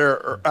out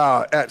there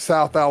at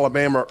South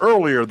Alabama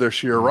earlier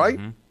this year, right?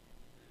 Mm-hmm.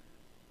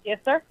 Yes,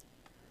 sir.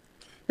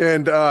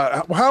 And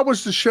how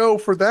was the show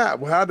for that?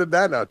 How did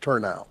that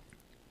turn out?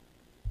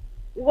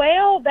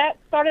 Well, that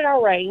started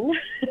our rain.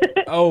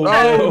 Oh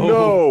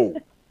no.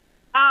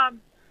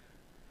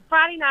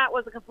 Friday night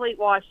was a complete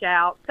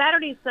washout.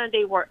 Saturday and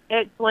Sunday were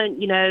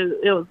excellent.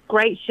 It was a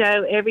great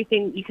show.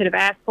 Everything you could have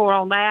asked for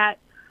on that.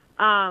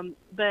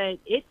 But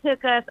it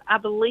took us, I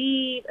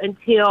believe,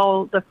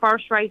 until the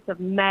first race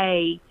of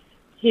May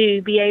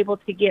to be able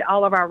to get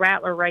all of our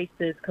Rattler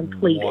races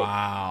completed.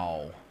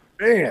 Wow.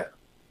 Man.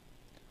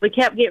 We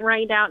kept getting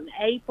rained out in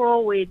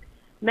April. We'd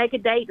make a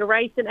date to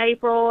race in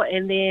April,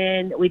 and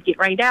then we'd get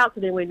rained out,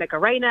 so then we'd make a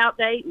rain out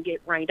date and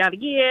get rained out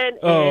again.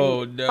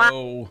 Oh,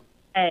 no.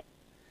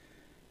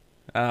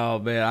 Oh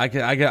man, I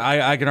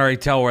can already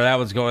tell where that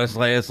was going.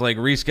 It's like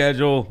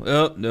reschedule.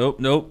 Oh,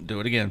 nope, do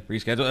it again.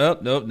 Reschedule.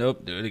 Oh,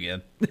 nope, do it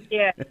again.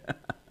 Yeah.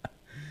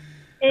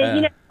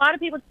 And a lot of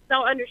people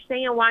don't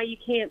understand why you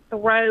can't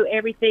throw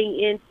everything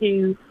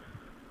into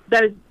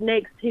those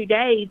next 2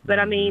 days. But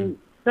I mean,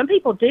 some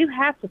people do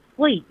have to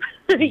sleep.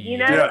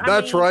 Yeah,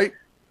 that's right.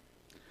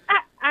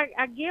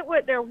 I get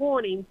what they're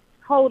wanting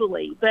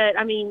totally, but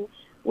I mean,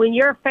 when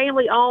you're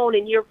family owned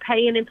and you're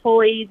paying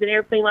employees and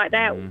everything like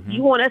that,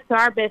 you want us to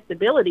our best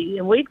ability,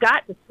 and we've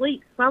got to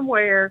sleep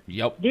somewhere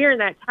during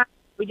that time.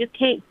 We just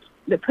can't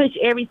push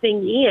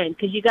everything in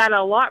because you got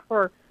a lot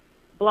for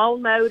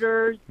blown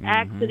motors,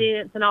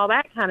 accidents, and all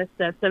that kind of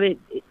stuff. So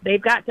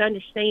they've got to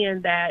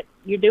understand that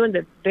you're doing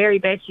the very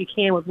best you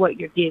can with what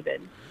you're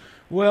given.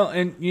 Well,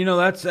 and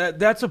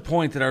that's a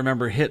point that I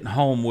remember hitting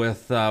home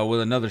with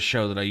another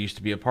show that I used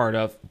to be a part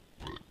of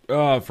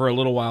for a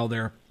little while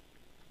there.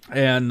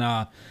 And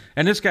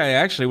this guy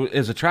actually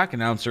is a track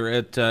announcer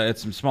at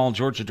some small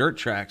Georgia dirt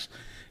tracks,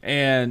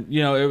 and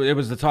it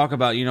was the talk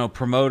about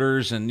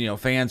promoters and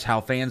fans,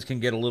 how fans can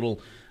get a little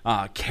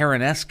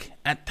Karen-esque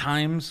at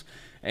times,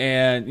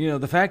 and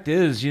the fact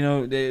is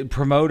the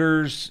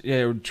promoters,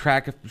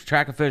 track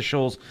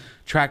officials,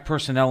 track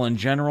personnel in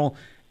general,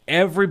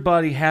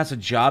 everybody has a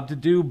job to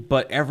do,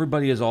 but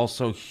everybody is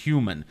also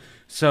human.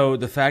 So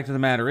the fact of the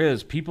matter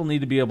is, people need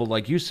to be able,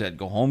 like you said,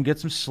 go home, get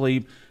some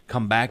sleep,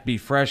 come back, be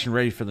fresh and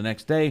ready for the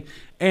next day.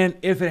 And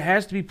if it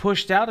has to be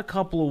pushed out a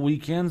couple of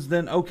weekends,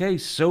 then okay,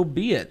 so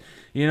be it.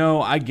 You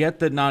know, I get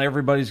that not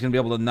everybody's going to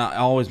be able to not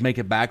always make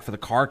it back for the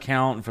car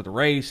count and for the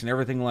race and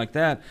everything like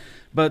that,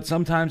 but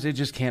sometimes it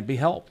just can't be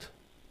helped.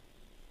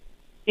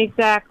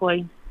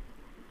 Exactly.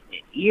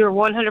 You're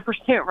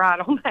 100% right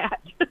on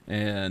that.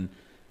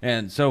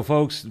 And so,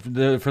 folks,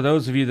 for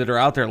those of you that are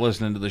out there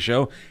listening to the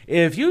show,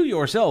 if you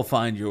yourself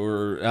find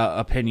your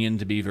opinion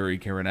to be very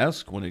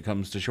Karen-esque when it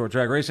comes to short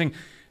track racing,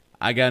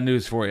 I got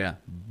news for you.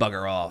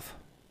 Bugger off.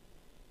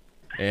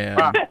 And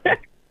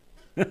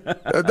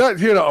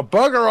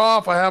bugger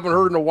off. I haven't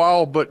heard in a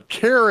while, but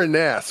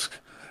Karen-esque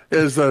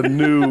is a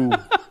new.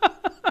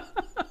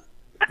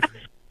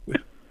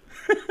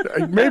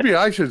 Maybe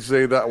I should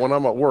say that when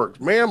I'm at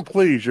work. Ma'am,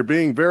 please, you're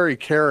being very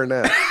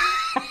Karen-esque.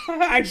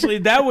 Actually,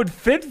 that would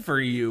fit for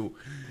you.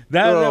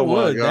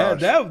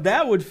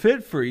 That would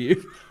fit for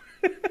you.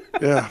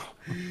 Yeah.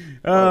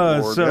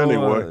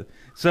 Anyway.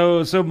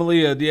 So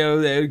Malia,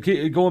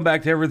 going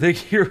back to everything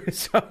here at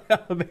South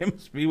Alabama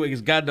Speedway,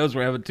 because God knows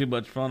we're having too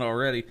much fun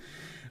already.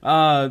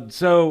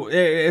 So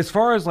as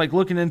far as like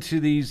looking into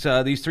these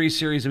 3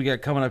 series we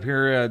got coming up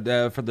here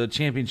for the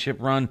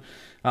championship run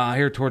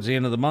here towards the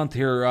end of the month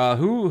here,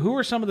 who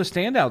are some of the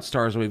standout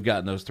stars we've got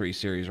in those 3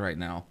 series right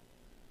now?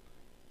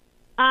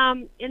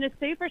 In the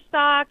super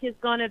stock is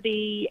going to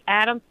be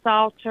Adam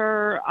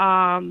Salter,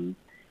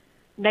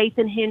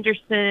 Nathan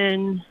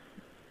Henderson,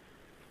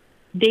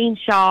 Dean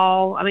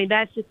Shaw. I mean,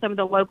 that's just some of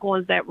the local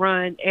ones that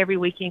run every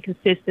weekend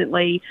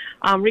consistently.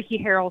 Ricky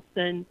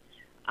Harrelson.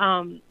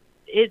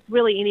 It's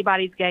really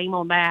anybody's game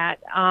on that.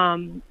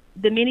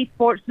 The mini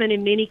sportsman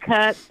and mini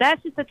cups,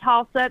 that's just a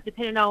toss-up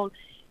depending on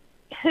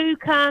who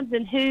comes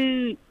and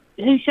who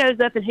shows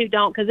up and who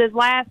don't, because this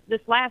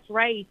last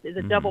race is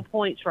a double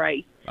points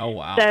race. Oh,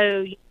 wow.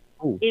 So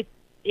if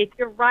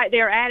you're right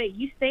there at it,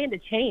 you stand a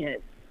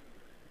chance.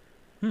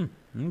 Okay.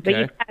 But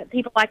you've got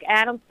people like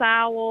Adam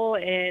Sowell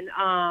and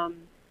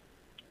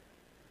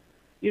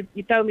you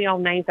throw me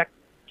on names. I'm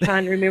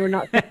trying to remember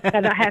not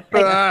that I have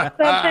to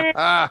something.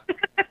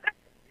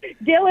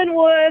 Dylan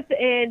Wolf,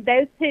 and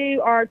those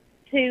 2 are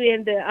 2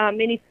 in the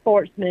mini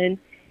sportsman.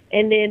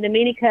 And then the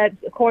mini cups,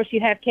 of course, you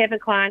have Kevin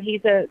Klein.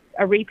 He's a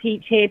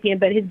repeat champion,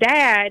 but his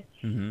dad,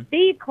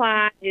 Steve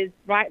Klein, is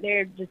right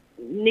there just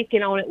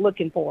nicking on it,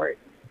 looking for it.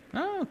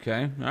 Oh,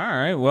 okay. All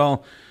right.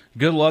 Well,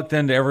 good luck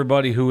then to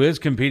everybody who is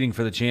competing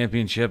for the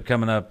championship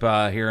coming up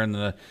here in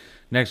the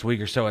next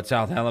week or so at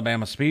South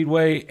Alabama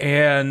Speedway.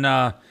 And,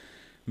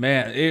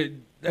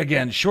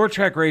 again, short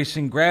track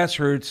racing,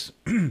 grassroots,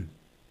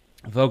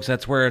 folks,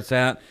 that's where it's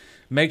at.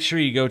 Make sure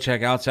you go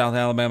check out South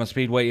Alabama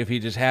Speedway if you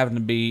just happen to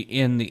be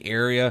in the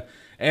area.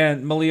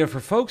 And Malia, for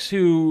folks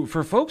who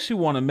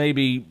want to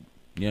maybe,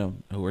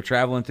 who are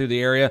traveling through the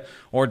area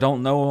or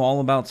don't know all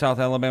about South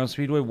Alabama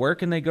Speedway, where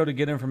can they go to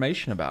get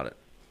information about it?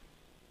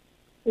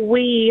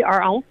 We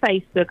are on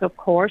Facebook, of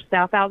course,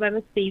 South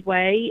Alabama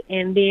Speedway,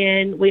 and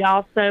then we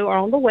also are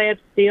on the web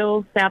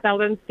still,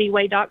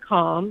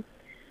 southalabamaSpeedway.com.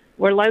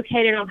 We're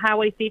located on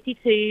Highway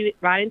 52,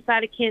 right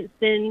inside of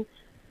Kinston.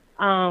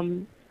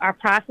 Our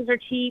prices are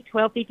cheap,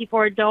 $12.50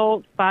 for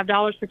adults,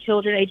 $5 for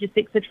children ages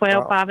 6 to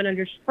 12, 5 and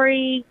under is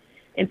free.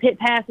 And pit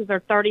passes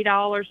are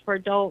 $30 for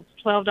adults,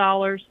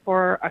 $12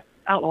 for, I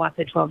don't know why I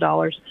said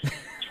 $12,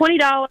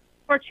 $20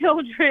 for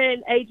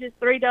children ages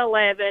 3 to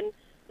 11,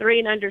 3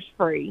 and under is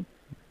free.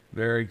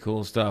 Very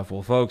cool stuff.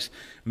 Well, folks,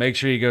 make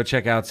sure you go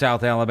check out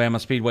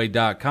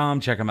SouthAlabamaSpeedway.com.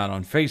 Check them out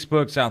on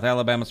Facebook, South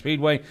Alabama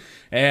Speedway,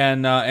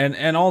 and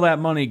all that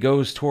money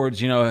goes towards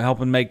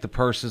helping make the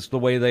purses the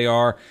way they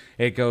are.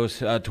 It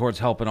goes towards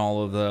helping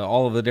all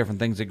of the different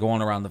things that go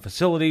on around the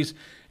facilities.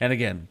 And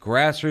again,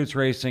 grassroots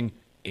racing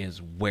is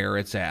where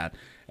it's at.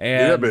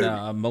 And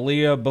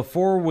Malia,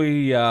 before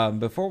we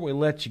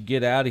let you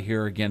get out of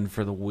here again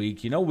for the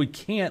week, we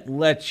can't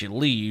let you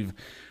leave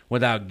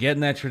without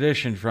getting that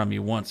tradition from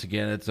you once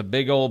again. It's a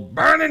big old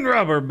burning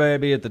rubber,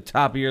 baby, at the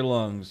top of your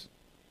lungs.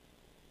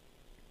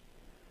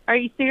 Are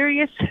you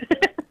serious?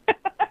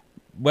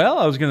 Well,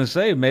 I was going to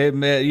say,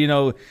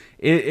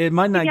 it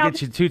might not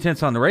get you 2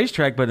 tenths on the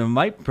racetrack, but it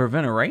might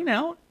prevent a rain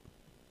out.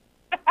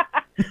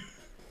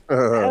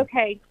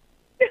 Okay.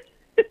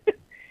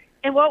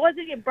 And what was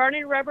it?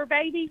 Burning rubber,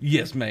 baby?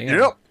 Yes, ma'am.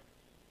 Yep.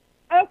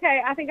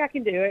 Okay, I think I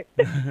can do it.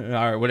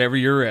 All right, whenever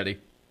you're ready.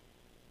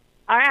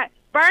 All right.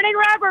 Burning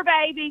rubber,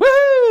 baby.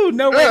 Woo!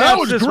 No rain that out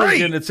was this great.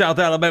 weekend at South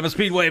Alabama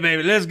Speedway,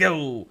 baby. Let's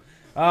go.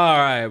 All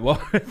right.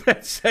 Well,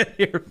 that's it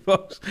here,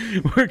 folks.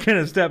 We're going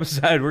to step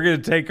aside. We're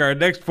going to take our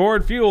next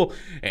Ford Fuel.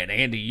 And,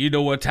 Andy, you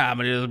know what time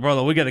it is,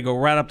 brother. We got to go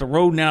right up the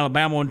road in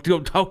Alabama and go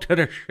talk to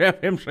the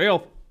chef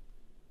himself.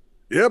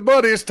 Yeah,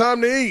 buddy. It's time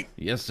to eat.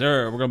 Yes,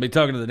 sir. We're going to be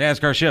talking to the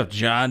NASCAR chef,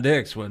 John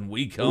Dix, when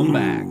we come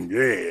back.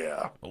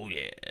 Yeah. Oh,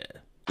 yeah.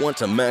 Want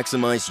to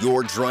maximize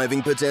your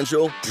driving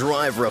potential?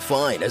 Drive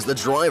Refine is the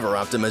driver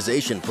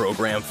optimization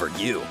program for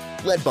you.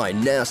 Led by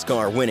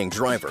NASCAR winning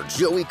driver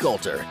Joey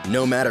Coulter.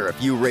 No matter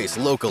if you race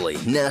locally,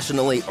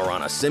 nationally, or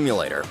on a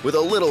simulator, with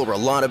a little or a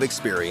lot of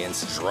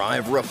experience,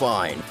 Drive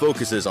Refine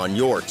focuses on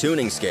your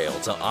tuning scale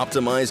to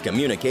optimize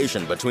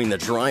communication between the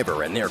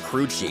driver and their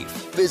crew chief.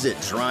 Visit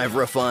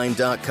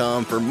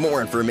driverefine.com for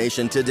more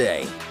information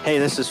today. Hey,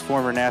 this is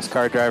former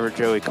NASCAR driver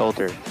Joey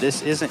Coulter.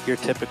 This isn't your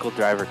typical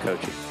driver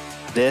coaching.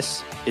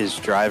 This is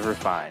Drive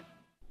Refine.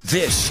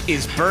 This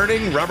is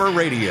Burning Rubber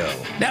Radio.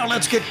 Now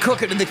let's get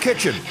cooking in the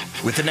kitchen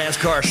with the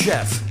NASCAR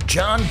chef,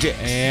 John Dix.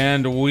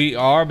 And we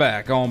are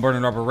back on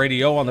Burning Rubber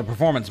Radio on the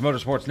Performance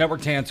Motorsports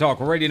Network, Tan Talk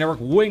Radio Network,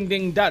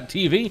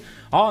 Wingding.tv,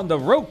 on the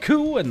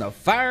Roku and the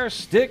Fire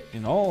Stick,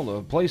 and all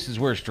the places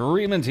where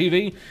streaming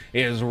TV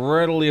is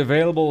readily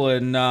available.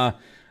 And I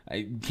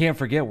can't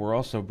forget, we're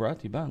also brought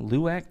to you by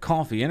LUAC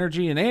Coffee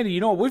Energy. And Andy,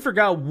 you know what? We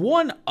forgot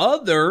one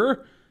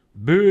other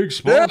big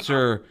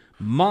sponsor.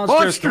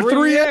 Monster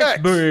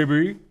 3X,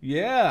 baby,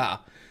 yeah,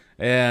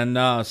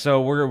 and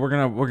so we're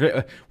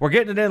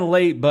getting it in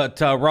late, but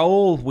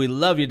Raul, we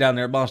love you down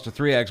there at Monster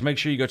 3X. Make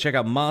sure you go check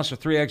out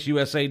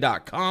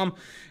monster3xusa.com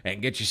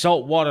and get your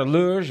saltwater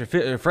lures,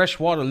 your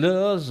freshwater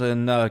lures,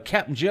 and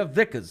Captain Jeff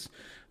Vickers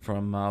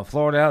from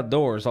Florida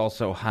Outdoors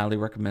also highly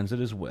recommends it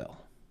as well.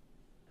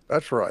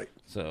 That's right.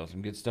 So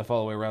some good stuff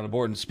all the way around the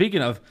board. And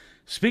speaking of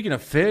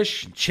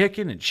fish, and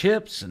chicken, and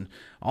chips, and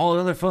all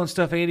the other fun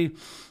stuff, Andy.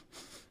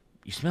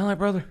 You smell that,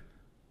 brother?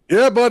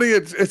 Yeah, buddy.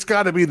 It's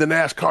got to be the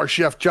NASCAR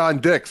chef, John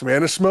Dix,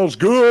 man. It smells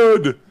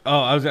good. Oh,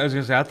 I was going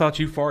to say, I thought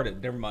you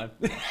farted. Never mind.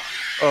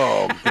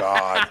 Oh,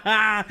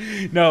 God.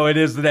 No, it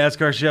is the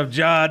NASCAR chef,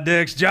 John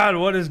Dix. John,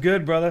 what is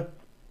good, brother?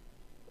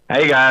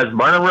 Hey, guys.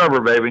 Burning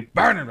rubber, baby.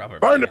 Burning rubber.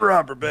 Burning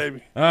rubber,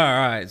 baby. All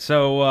right.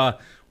 So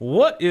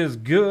what is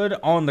good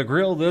on the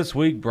grill this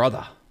week,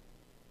 brother?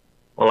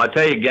 Well, I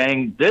tell you,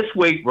 gang, this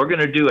week we're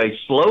going to do a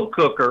slow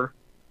cooker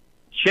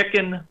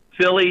chicken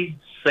Philly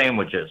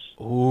sandwiches.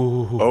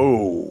 Ooh.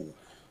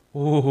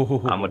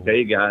 Oh. I'm going to tell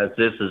you guys,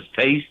 this is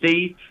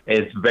tasty.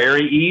 It's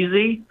very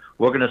easy.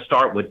 We're going to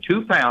start with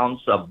 2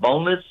 pounds of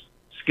boneless,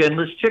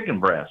 skinless chicken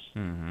breast.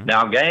 Mm-hmm.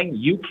 Now, gang,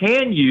 you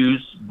can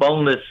use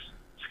boneless,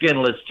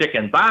 skinless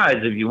chicken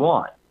thighs if you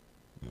want,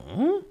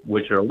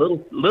 which are a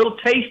little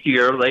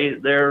tastier.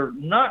 They're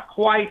not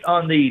quite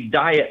on the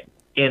diet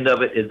end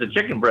of it as the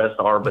chicken breasts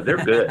are, but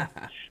they're good.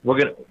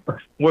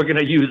 We're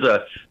gonna use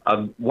a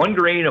 1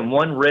 green and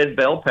 1 red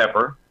bell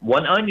pepper,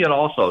 1 onion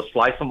also,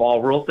 slice them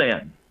all real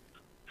thin,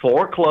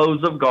 4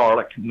 cloves of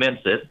garlic,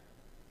 mince it,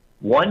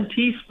 1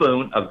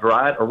 teaspoon of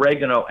dried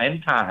oregano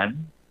and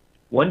thyme,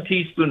 1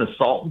 teaspoon of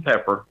salt and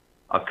pepper,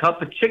 a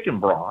cup of chicken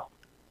broth,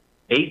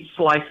 8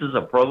 slices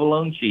of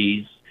provolone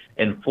cheese,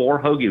 and 4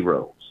 hoagie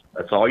rolls.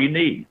 That's all you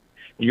need.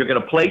 And you're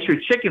going to place your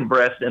chicken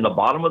breast in the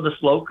bottom of the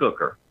slow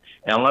cooker.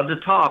 And on the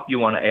top, you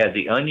want to add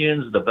the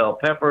onions, the bell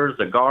peppers,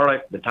 the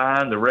garlic, the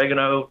thyme, the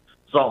oregano,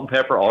 salt and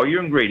pepper, all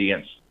your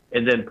ingredients,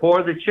 and then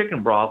pour the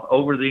chicken broth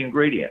over the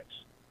ingredients.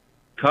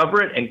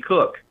 Cover it and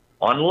cook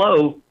on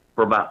low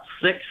for about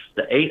 6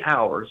 to 8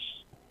 hours.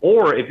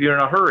 Or if you're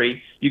in a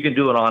hurry, you can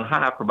do it on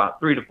high for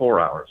about 3 to 4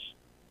 hours.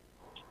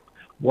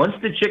 Once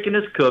the chicken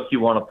is cooked, you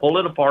want to pull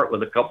it apart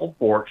with a couple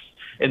forks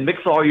and mix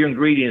all your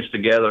ingredients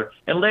together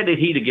and let it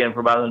heat again for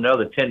about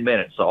another 10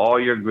 minutes so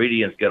all your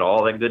ingredients get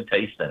all that good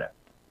taste in it.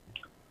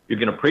 You're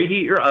going to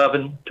preheat your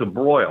oven to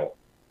broil.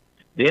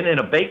 Then in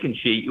a baking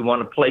sheet, you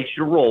want to place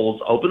your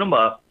rolls, open them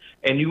up,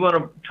 and you want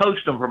to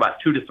toast them for about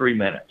 2 to 3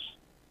 minutes.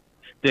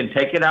 Then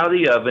take it out of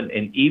the oven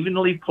and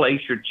evenly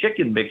place your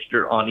chicken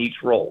mixture on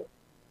each roll.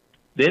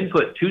 Then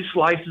put 2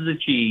 slices of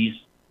cheese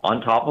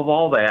on top of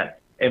all that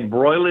and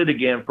broil it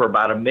again for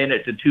about 1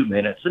 to 2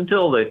 minutes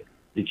until the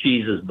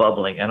cheese is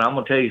bubbling. And I'm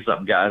going to tell you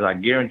something, guys. I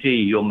guarantee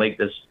you'll make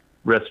this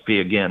recipe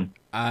again.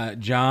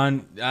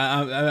 John,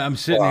 I'm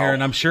sitting here,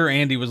 and I'm sure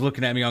Andy was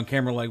looking at me on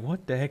camera like,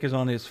 what the heck is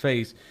on his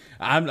face?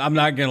 I'm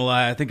not going to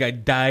lie. I think I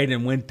died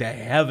and went to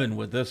heaven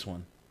with this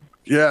one.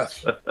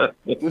 Yes.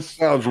 This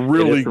sounds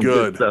really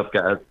good stuff,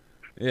 guys.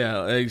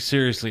 Yeah,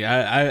 seriously.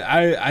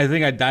 I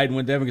think I died and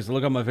went to heaven because the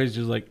look on my face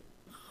was like,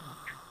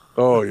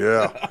 oh,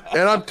 yeah.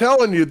 And I'm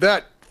telling you,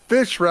 that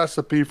fish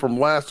recipe from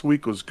last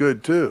week was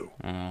good, too.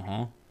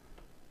 Uh-huh.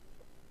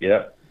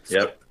 Yep.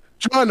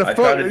 John, I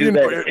try to do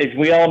that. As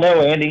we all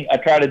know, Andy, I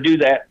try to do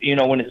that,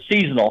 when it's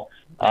seasonal.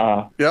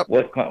 Yep.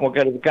 What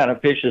kind of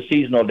fish is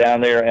seasonal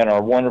down there in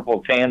our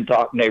wonderful Tan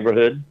Talk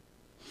neighborhood?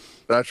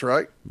 That's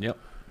right. Yep.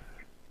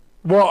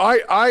 Well,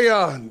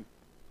 I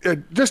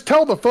just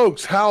tell the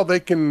folks how they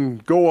can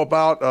go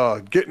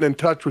about getting in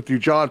touch with you,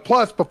 John.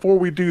 Plus, before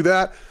we do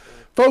that,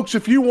 folks,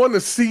 if you want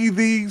to see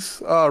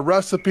these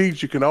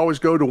recipes, you can always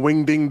go to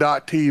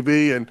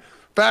wingding.tv and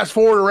fast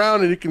forward around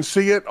and you can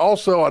see it.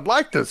 Also, I'd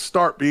like to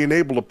start being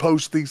able to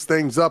post these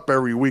things up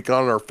every week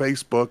on our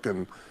Facebook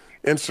and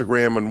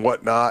Instagram and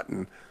whatnot,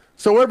 and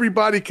so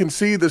everybody can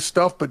see this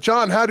stuff. But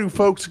John, how do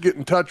folks get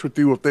in touch with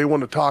you if they want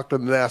to talk to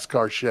the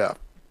NASCAR chef?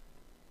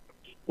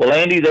 Well,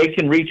 Andy, they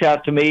can reach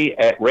out to me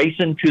at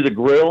Racing to the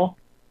Grill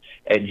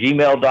at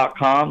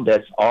gmail.com.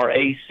 That's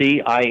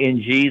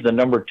RACING, the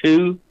number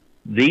 2,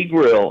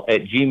 thegrill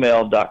at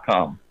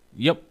gmail.com.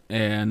 Yep,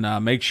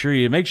 and make sure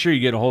you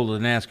get a hold of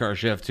the NASCAR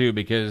Chef too,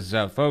 because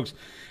folks,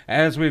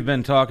 as we've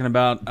been talking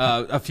about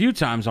a few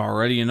times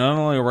already, not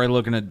only are we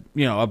looking at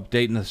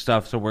updating the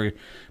stuff, so we're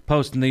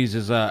posting these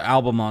as an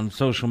album on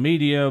social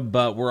media,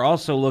 but we're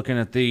also looking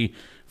at the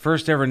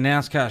first ever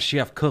NASCAR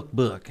Chef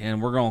cookbook,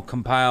 and we're going to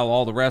compile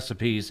all the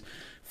recipes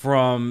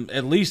from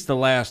at least the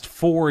last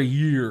 4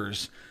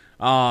 years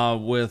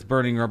with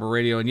Burning Rubber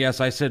Radio. And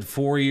yes, I said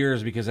 4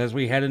 years because as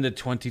we head into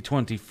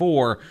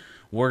 2024,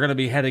 we're going to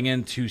be heading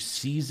into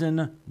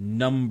season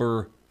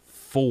number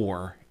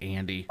 4,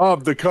 Andy.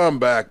 Of the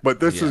comeback,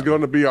 but this is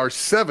going to be our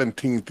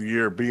 17th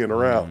year being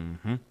around.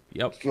 Mm-hmm.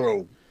 Yep.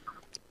 So,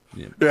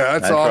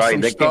 that's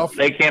awesome right. stuff.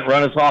 They can't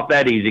run us off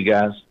that easy,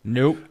 guys.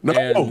 Nope.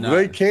 No,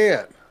 they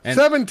can't.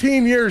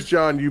 17 years,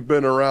 John, you've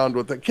been around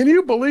with it. Can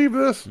you believe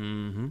this?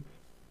 Mm-hmm.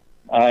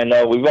 I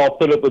know. We've all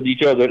put up with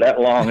each other that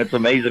long. It's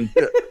amazing.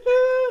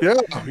 Yeah,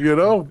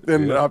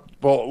 and well,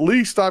 at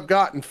least I've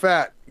gotten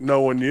fat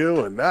knowing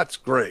you, and that's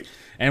great.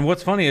 And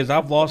what's funny is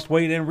I've lost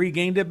weight and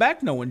regained it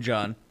back knowing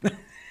John.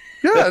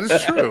 Yeah,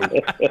 that's true.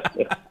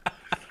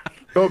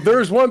 So if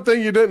there's one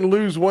thing you didn't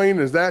lose, Wayne,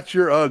 is that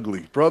you're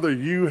ugly. Brother,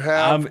 you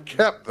have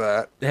kept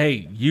that.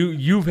 Hey,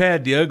 you've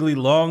had the ugly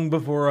long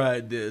before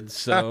I did,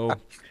 so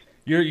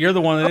you're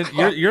the one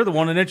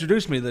that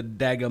introduced me to the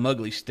daggum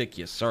ugly stick,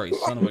 you sorry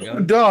son of a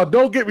gun.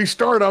 Don't get me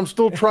started. I'm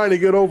still trying to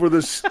get over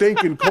this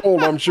stinking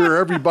cold I'm sure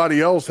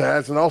everybody else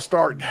has, and I'll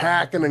start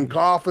hacking and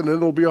coughing, and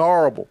it'll be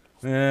horrible.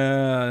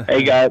 Yeah.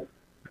 Hey, guys,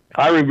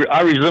 I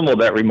resemble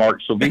that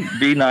remark, so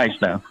be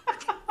nice now.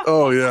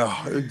 Oh,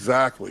 yeah,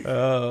 exactly.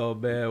 Oh,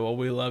 man. Well,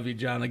 we love you,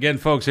 John. Again,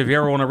 folks, if you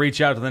ever want to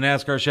reach out to the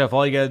NASCAR Chef,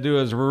 all you got to do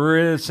is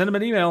send him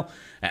an email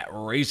at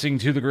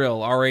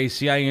racingtothegrill,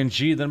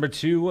 RACING, the number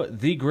 2,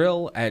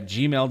 thegrill at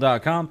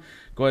gmail.com.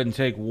 Go ahead and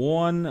take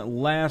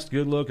one last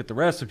good look at the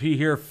recipe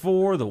here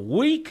for the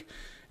week.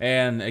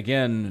 And,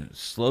 again,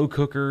 slow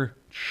cooker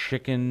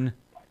chicken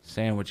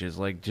sandwiches.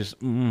 Like, just,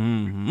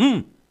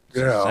 Yeah,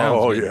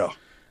 oh, good. Yeah.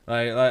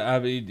 I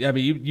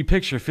mean, you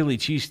picture Philly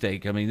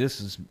cheesesteak. I mean,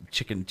 this is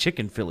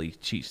chicken Philly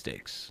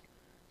cheesesteaks.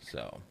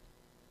 So,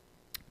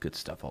 good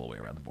stuff all the way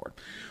around the board.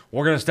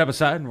 We're going to step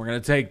aside, and we're going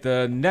to take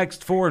the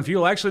next 4 and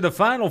Fuel, actually the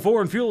final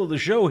 4 and Fuel of the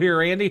show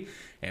here, Andy.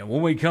 And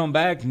when we come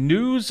back,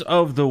 news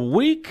of the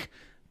week,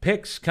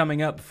 picks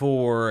coming up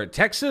for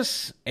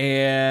Texas,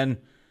 and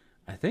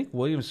I think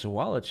William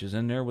Sawalich is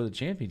in there with a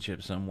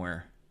championship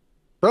somewhere.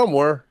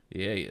 Somewhere.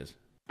 Yeah, he is.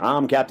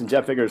 I'm Captain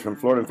Jeff Figures from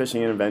Florida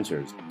Fishing and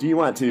Adventures. Do you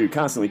want to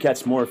constantly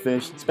catch more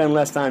fish, spend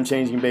less time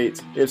changing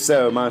baits? If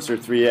so, Monster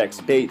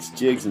 3X baits,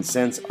 jigs, and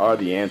scents are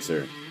the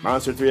answer.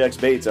 Monster 3X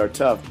baits are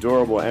tough,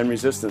 durable, and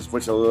resistant,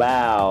 which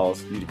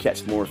allows you to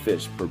catch more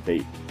fish per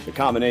bait. The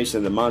combination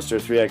of the Monster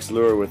 3X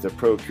lure with the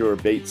Procure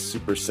Baits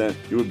Super Scent,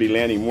 you will be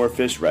landing more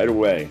fish right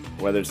away.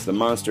 Whether it's the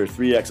Monster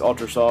 3X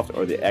Ultra Soft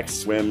or the X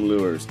Swim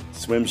lures,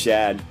 swim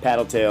shad,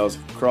 paddle tails,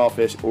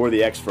 crawfish, or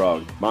the X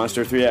Frog.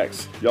 Monster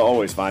 3X, you'll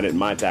always find it in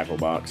my tackle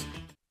box.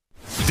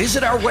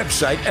 Visit our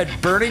website at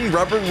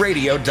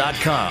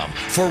burningrubberradio.com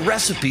for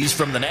recipes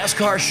from the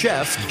NASCAR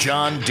chef,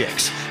 John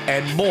Dix,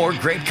 and more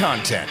great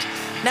content.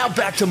 Now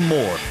back to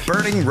more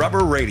Burning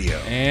Rubber Radio.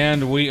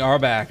 And we are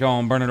back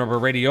on Burning Rubber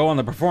Radio on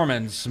the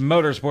Performance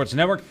Motorsports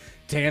Network,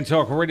 Tan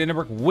Talk Radio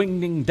Network,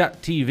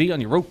 Wingding.tv on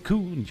your Roku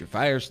and your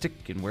Fire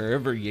Stick and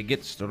wherever you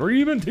get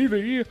streaming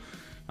TV.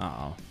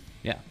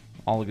 Yeah,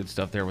 all the good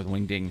stuff there with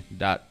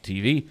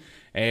Wingding.tv.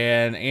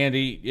 And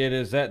Andy, it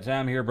is that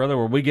time here, brother,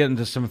 where we get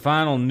into some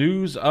final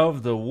news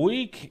of the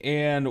week.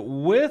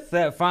 And with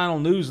that final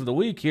news of the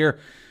week here,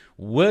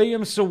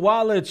 William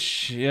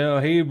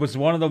Sawalich, he was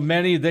one of the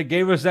many that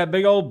gave us that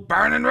big old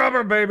burning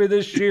rubber, baby,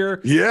 this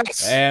year.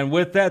 Yes. And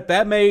with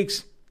that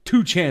makes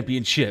 2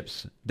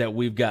 championships that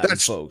we've gotten,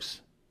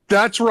 folks.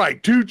 That's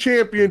right. 2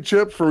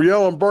 championships for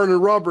Yellow Burning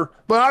Rubber.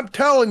 But I'm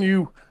telling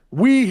you,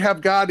 we have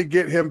got to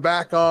get him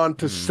back on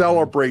to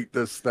celebrate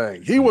this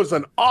thing. He was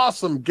an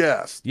awesome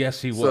guest.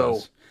 Yes, he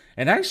was.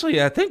 And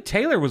actually, I think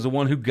Taylor was the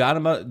one who got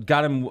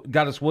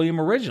us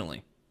William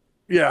originally.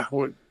 Yeah,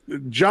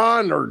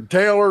 John or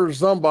Taylor or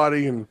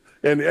somebody, and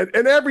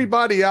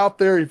everybody out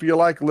there, if you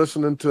like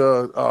listening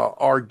to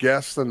our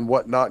guests and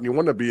whatnot, and you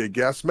want to be a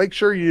guest, make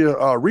sure you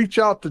reach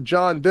out to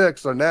John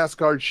Dix, our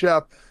NASCAR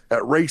chef, at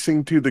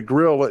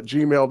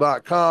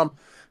racingtothegrill@gmail.com.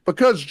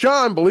 Because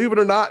John, believe it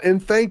or not,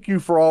 and thank you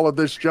for all of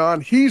this,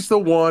 John, he's the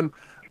one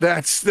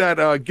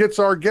that gets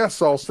our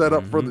guests all set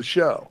up for the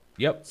show.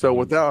 Yep. So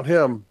without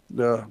him,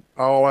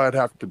 all I'd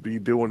have to be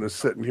doing is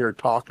sitting here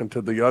talking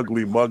to the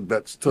ugly mug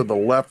that's to the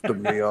left of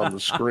me on the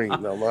screen.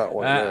 Now that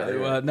one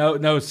there.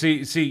 No.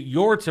 See,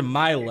 you're to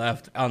my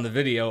left on the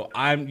video.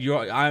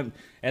 I'm,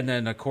 and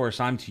then of course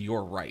I'm to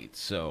your right.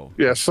 So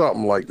yeah,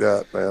 something like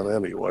that, man.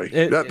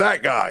 Anyway, that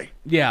guy.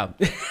 Yeah.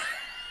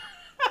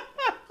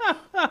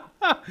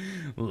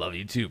 Love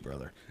you too,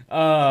 brother.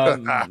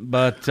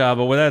 But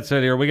with that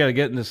said, here we got to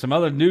get into some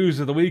other news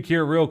of the week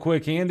here, real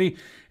quick, Andy.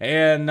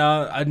 And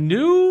a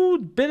new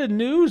bit of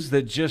news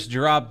that just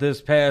dropped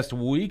this past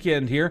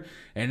weekend here,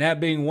 and that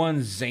being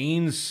one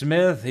Zane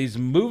Smith. He's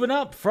moving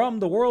up from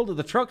the World of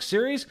the Truck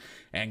Series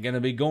and going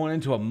to be going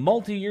into a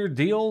multi-year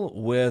deal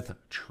with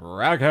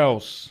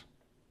Trackhouse.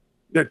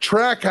 The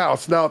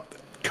Trackhouse now,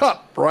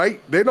 Cup,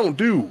 right? They don't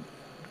do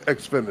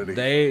Xfinity.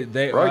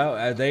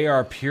 They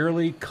are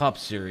purely Cup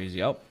Series.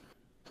 Yep.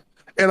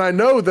 And I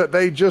know that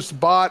they just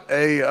bought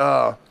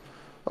a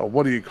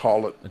what do you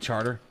call it? A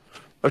charter.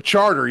 A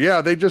charter.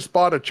 Yeah, they just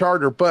bought a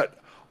charter. But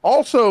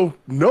also,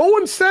 no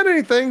one said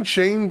anything.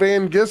 Shane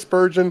Van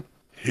Gisbergen,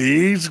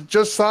 he's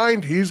just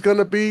signed. He's going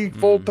to be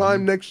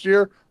full-time next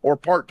year or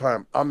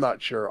part-time. I'm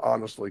not sure,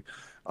 honestly.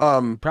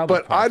 Probably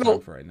but I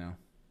don't for right now.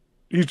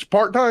 He's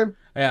part-time?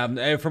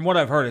 Yeah, from what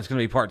I've heard, it's going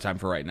to be part-time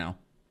for right now.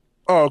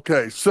 Oh,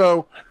 okay,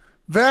 so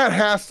that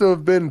has to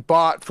have been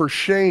bought for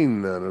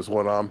Shane then, is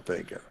what I'm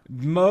thinking.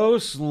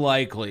 Most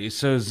likely.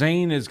 So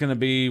Zane is going to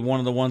be one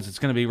of the ones that's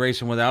going to be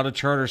racing without a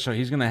charter, so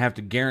he's going to have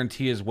to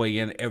guarantee his way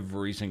in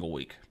every single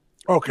week.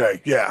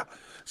 Okay, yeah.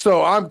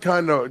 So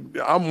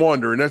I'm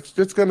wondering.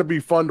 It's going to be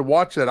fun to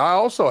watch that. I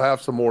also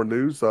have some more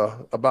news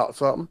about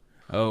something.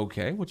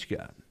 Okay, what you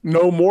got?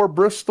 No more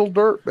Bristol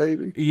Dirt,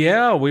 baby.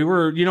 Yeah, we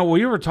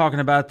were talking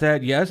about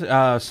that. Yes,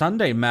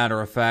 Sunday. Matter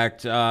of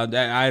fact,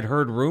 I had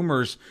heard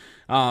rumors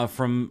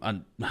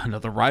from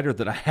another rider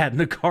that I had in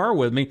the car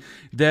with me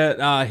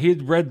that he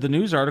had read the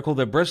news article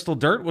that Bristol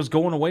Dirt was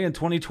going away in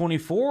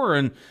 2024,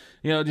 and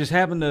just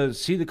happened to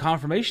see the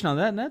confirmation on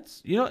that. And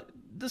that's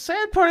the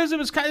sad part is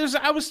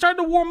I was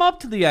starting to warm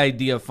up to the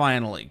idea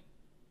finally.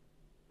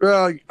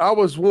 Well, I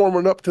was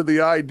warming up to the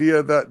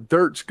idea that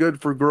dirt's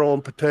good for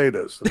growing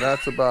potatoes, and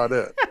that's about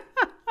it.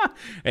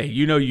 Hey,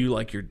 you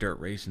like your dirt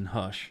racing,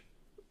 hush.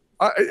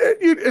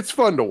 It's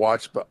fun to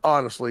watch, but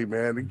honestly,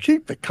 man,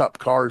 keep the Cup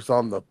cars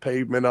on the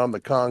pavement, on the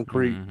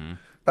concrete. Mm-hmm.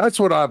 That's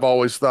what I've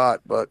always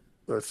thought, but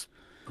that's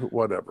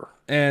whatever.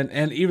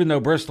 And even though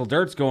Bristol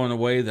Dirt's going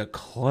away, the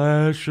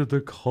Clash of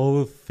the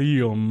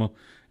Coliseum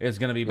is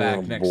going to be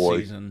back next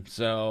season.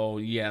 So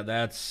yeah,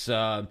 that's.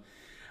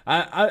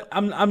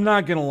 I'm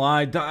not gonna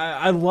lie.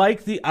 I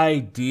like the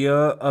idea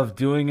of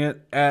doing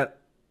it at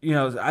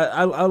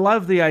I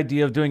love the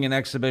idea of doing an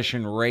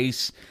exhibition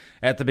race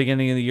at the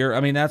beginning of the year. I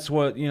mean, that's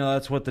what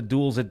the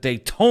duels at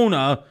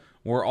Daytona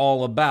were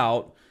all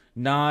about,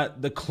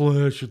 not the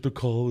Clash at the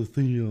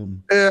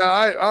Coliseum.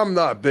 Yeah, I'm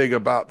not big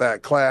about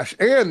that clash.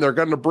 And they're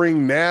going to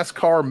bring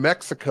NASCAR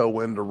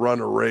Mexico in to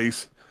run a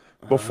race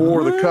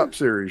before the Cup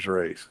Series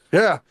race.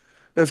 Yeah.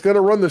 It's going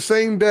to run the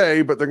same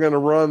day, but they're going to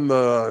run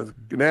the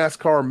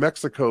NASCAR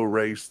Mexico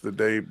race the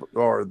day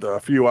or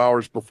the few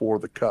hours before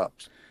the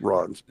Cups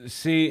runs.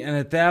 See, and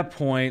at that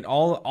point,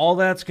 all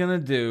that's going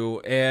to do,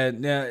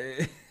 and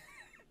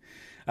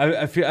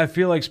I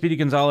feel like Speedy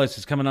Gonzalez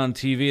is coming on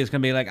TV. It's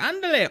going to be like,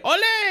 "Andale,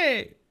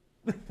 ole!"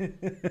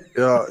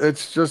 Yeah,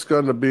 it's just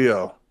going to be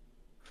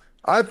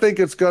I think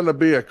it's going to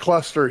be a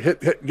cluster.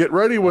 Get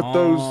ready with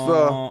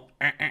those.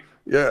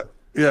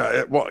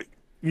 Yeah. Well.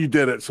 You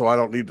did it, so I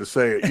don't need to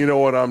say it. You know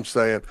what I'm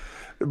saying.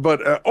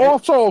 But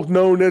also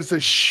known as a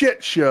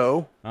shit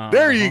show.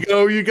 There you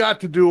go. You got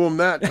to do them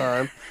that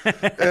time.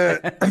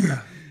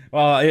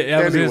 Well, I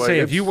was going to say,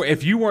 if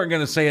you weren't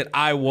going to say it,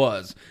 I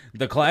was.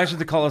 The Clash at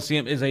the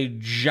Coliseum is a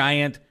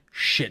giant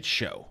shit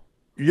show.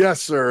 Yes,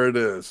 sir, it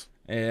is.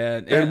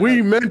 And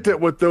we meant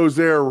it with those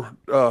air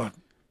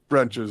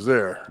wrenches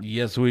there.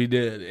 Yes, we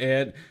did.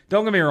 And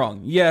don't get me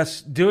wrong.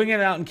 Yes, doing it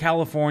out in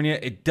California,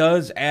 it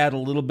does add a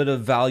little bit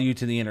of value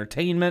to the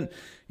entertainment.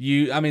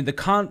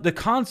 The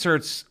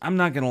concerts, I'm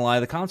not going to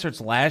lie, the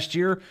concerts last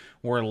year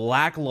were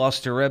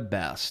lackluster at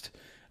best.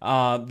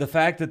 The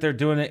fact that they're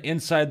doing it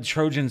inside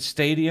Trojan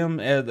Stadium,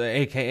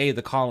 aka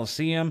the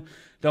Coliseum,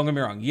 don't get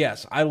me wrong.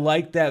 Yes, I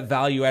like that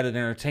value-added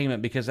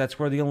entertainment because that's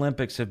where the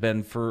Olympics have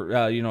been for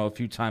a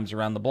few times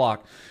around the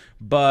block.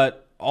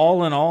 But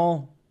all in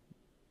all,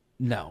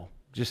 no.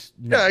 Just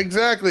no. Yeah,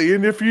 exactly.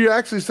 And if you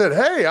actually said,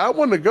 "Hey, I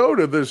want to go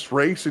to this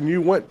race," and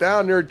you went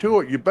down there to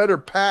it, you better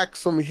pack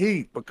some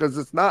heat because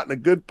it's not in a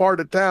good part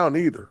of town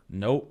either.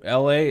 Nope.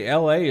 LA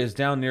is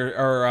down near,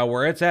 or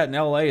where it's at in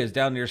LA is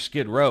down near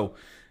Skid Row.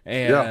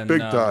 And, yeah, big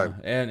time.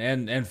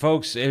 And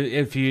folks,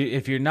 if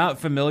you're not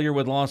familiar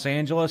with Los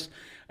Angeles,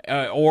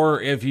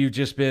 or if you've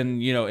just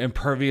been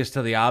impervious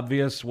to the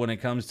obvious when it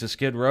comes to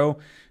Skid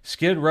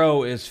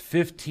Row is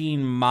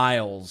 15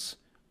 miles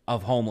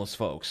of homeless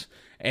folks.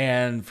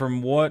 And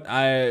from what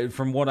I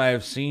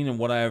have seen and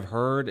what I have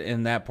heard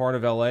in that part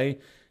of LA,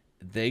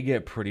 they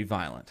get pretty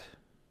violent.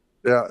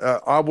 Yeah,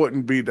 I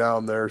wouldn't be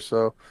down there.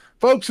 So,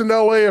 folks in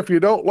LA, if you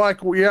don't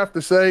like what you have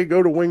to say,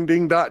 go to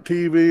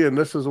wingding.tv, and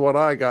this is what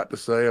I got to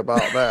say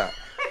about that.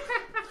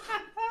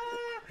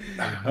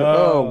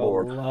 Oh,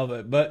 Lord. Love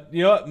it. But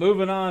you know what?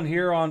 Moving on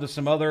here on to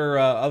some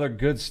other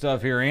good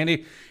stuff here,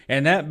 Andy.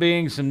 And that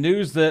being some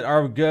news that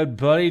our good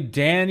buddy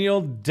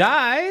Daniel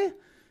Dye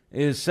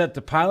is set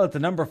to pilot the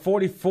number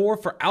 44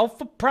 for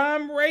Alpha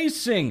Prime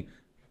Racing.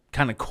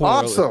 kind of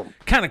Awesome.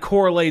 Kind of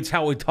correlates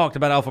how we talked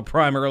about Alpha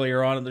Prime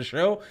earlier on in the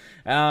show.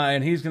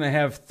 And he's going to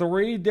have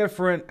 3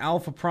 different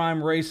Alpha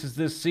Prime races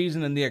this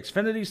season in the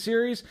Xfinity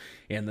Series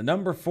in the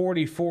number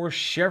 44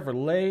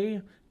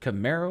 Chevrolet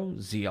Camaro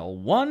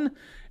ZL1.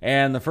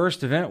 And the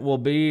first event will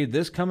be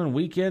this coming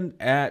weekend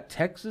at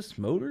Texas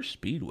Motor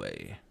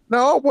Speedway.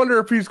 Now, I wonder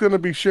if he's going to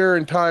be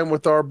sharing time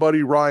with our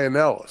buddy Ryan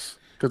Ellis,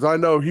 because I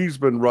know he's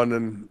been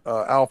running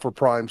Alpha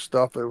Prime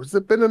stuff. Has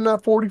it been in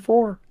that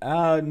 44?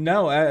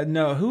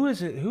 No. Who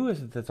is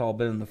it that's all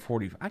been in the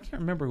 44? I can't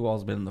remember who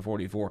all's been in the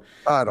 44.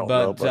 I don't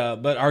know.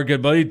 But our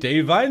good buddy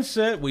Dave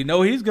Vineset, we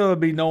know he's going to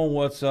be knowing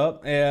what's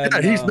up. And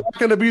yeah, he's not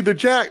going to be the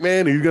jack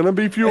man. He's going to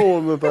be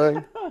fueling the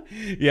thing.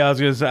 Yeah, I was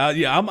going to say,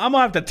 I'm going to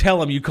have to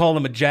tell him you called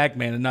him a jack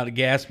man and not a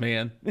gas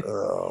man.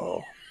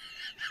 Oh.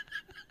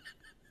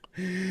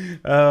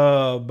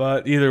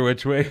 But either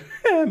which way,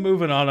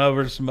 moving on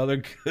over to some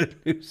other good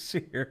news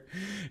here.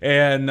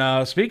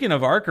 And speaking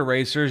of ARCA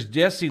racers,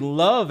 Jesse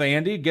Love,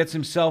 Andy, gets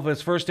himself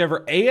his first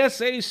ever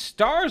ASA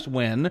Stars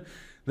win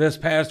this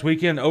past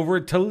weekend over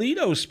at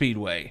Toledo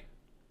Speedway.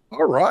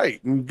 All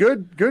right, and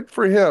good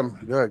for him.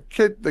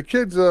 The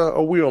kid's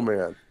a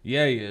wheelman.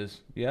 Yeah, he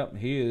is. Yep,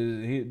 he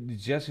is.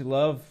 Jesse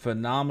Love,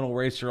 phenomenal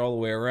racer all the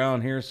way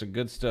around here. Some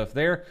good stuff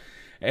there.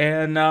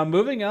 And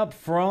moving up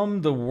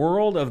from the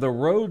world of the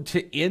Road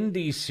to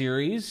Indy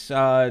series,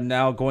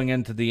 now going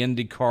into the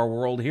IndyCar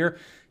world here,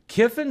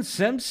 Kiffin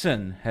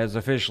Simpson has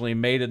officially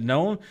made it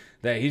known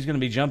that he's going to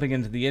be jumping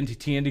into the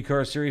NTT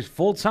IndyCar series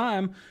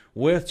full-time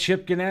with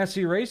Chip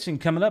Ganassi Racing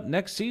coming up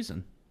next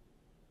season.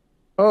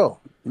 Oh,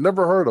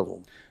 never heard of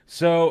him.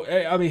 So,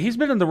 I mean, he's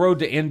been in the Road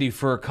to Indy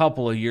for a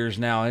couple of years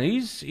now, and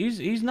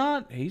he's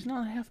not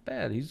half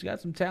bad. He's got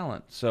some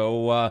talent.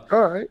 So, all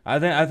right.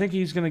 I think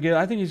he's going to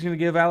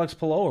give Alex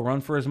Palou a run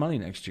for his money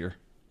next year.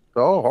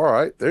 Oh, all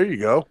right. There you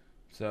go.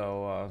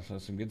 So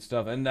some good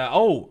stuff. And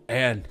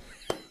and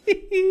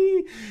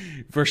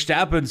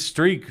Verstappen's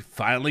streak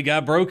finally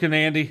got broken,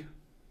 Andy.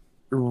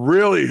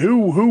 Really?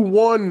 Who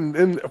won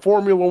in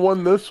Formula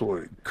One this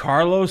week?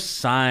 Carlos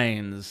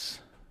Sainz.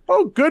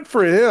 Oh, good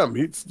for him.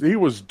 He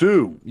was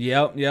due.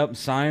 Yep.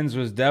 Sainz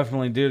was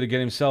definitely due to get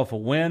himself a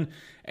win.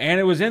 And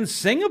it was in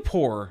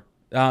Singapore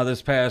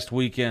this past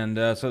weekend.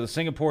 So the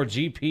Singapore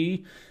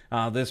GP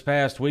this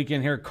past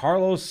weekend here.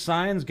 Carlos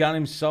Sainz got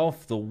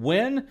himself the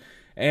win.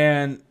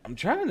 And I'm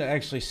trying to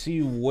actually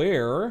see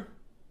where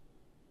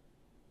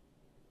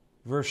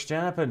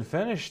Verstappen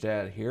finished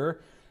at here.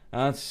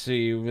 Let's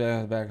see.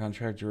 Back on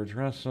track, George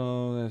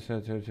Russell.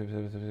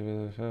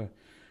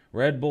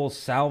 Red Bull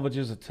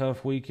salvages a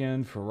tough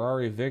weekend.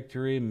 Ferrari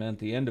victory meant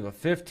the end of a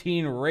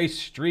 15-race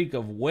streak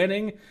of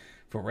winning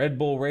for Red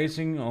Bull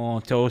Racing.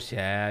 Oh, so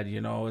sad.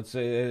 You know, it's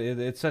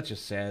such a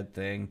sad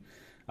thing.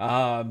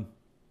 And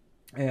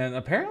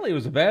apparently it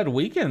was a bad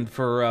weekend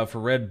for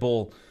Red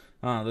Bull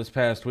this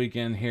past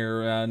weekend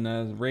here.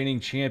 And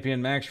reigning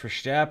champion Max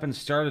Verstappen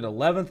started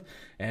 11th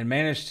and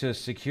managed to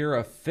secure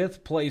a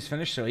 5th place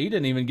finish, so he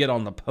didn't even get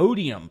on the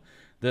podium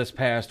this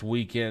past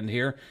weekend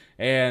here.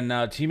 And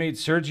teammate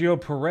Sergio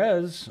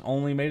Perez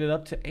only made it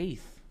up to 8th.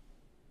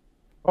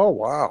 Oh,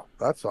 wow.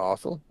 That's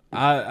awesome.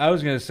 I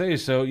was going to say,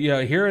 so,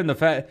 yeah, hearing the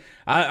fact,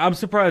 I'm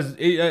surprised.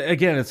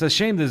 Again, it's a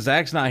shame that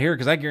Zach's not here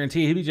because I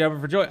guarantee he'd be jumping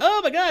for joy.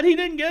 Oh, my God, he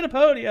didn't get a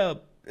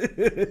podium.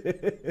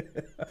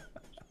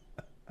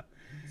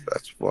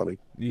 That's funny.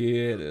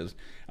 Yeah, it is.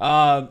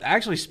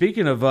 Actually,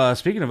 speaking of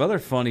other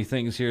funny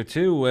things here,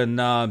 too, and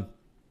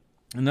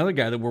another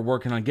guy that we're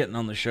working on getting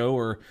on the show,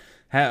 or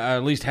at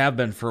least have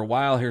been for a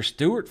while here,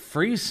 Stuart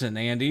Friesen,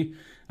 Andy,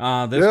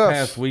 this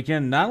past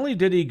weekend. Not only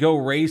did he go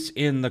race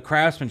in the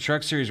Craftsman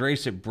Truck Series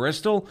race at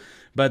Bristol,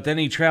 but then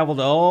he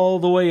traveled all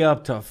the way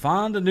up to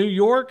Fonda, New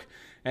York,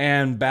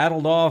 and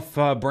battled off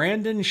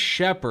Brandon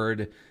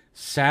Shepard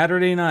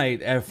Saturday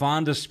night at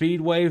Fonda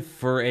Speedway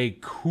for a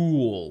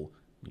cool,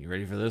 you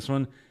ready for this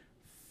one?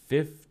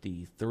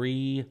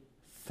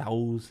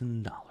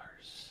 $53,000.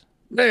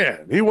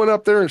 Man, he went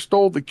up there and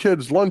stole the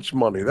kids' lunch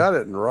money. That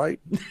isn't right.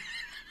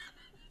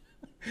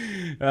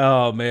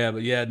 Oh man,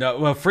 but yeah, no.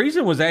 Well,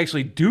 Friesen was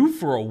actually due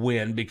for a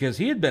win because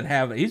he's been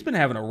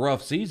having a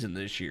rough season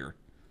this year.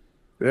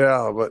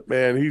 Yeah, but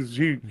man,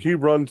 he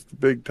runs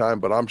big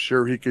time, but I'm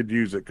sure he could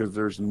use it because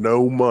there's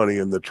no money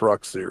in the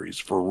truck series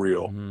for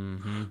real.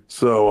 Mm-hmm.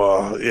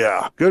 So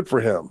yeah, good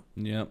for him.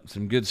 Yep,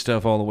 some good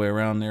stuff all the way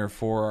around there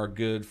for our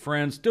good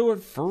friend Stuart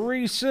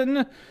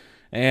Friesen.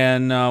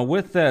 And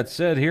with that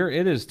said, here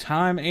it is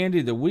time,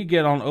 Andy, that we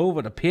get on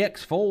over to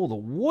picks for the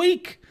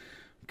week.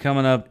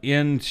 Coming up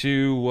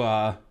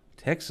into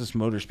Texas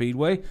Motor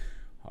Speedway,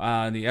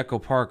 the Echo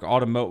Park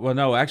Automotive. Well,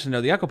 no, actually,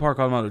 no, the Echo Park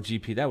Automotive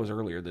GP, that was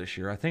earlier this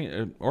year, I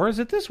think. Or is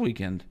it this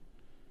weekend?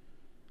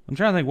 I'm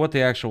trying to think what the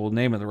actual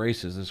name of the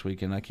race is this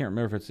weekend. I can't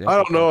remember if it's the I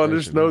don't know. I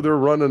just know they're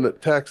running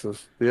at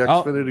Texas, the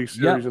Xfinity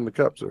Series and the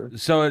Cup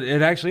Series. So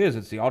it actually is.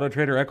 It's the Auto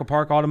Trader Echo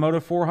Park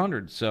Automotive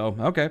 400. So,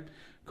 okay,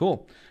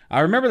 cool. I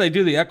remember they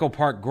do the Echo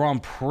Park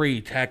Grand Prix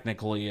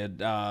technically at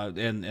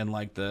in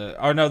like the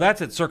no,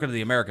 that's at Circuit of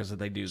the Americas that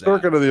they do that.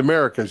 Circuit of the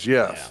Americas,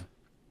 yes.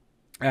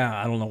 Yeah,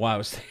 I don't know why I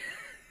was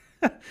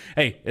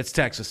Hey, it's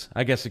Texas.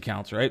 I guess it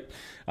counts, right?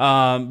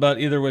 But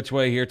either which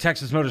way here,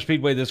 Texas Motor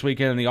Speedway this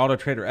weekend in the Auto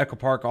Trader Echo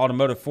Park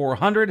Automotive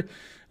 400.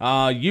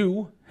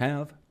 You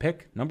have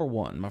pick number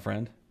 1, my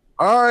friend.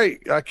 All right.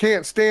 I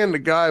can't stand the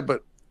guy,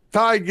 but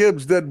Ty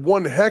Gibbs did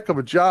one heck of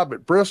a job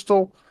at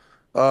Bristol,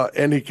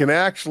 and he can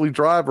actually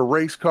drive a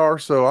race car,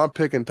 so I'm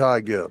picking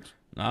Ty Gibbs.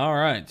 All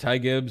right, Ty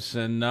Gibbs.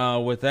 And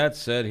with that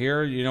said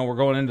here, we're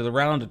going into the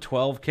round of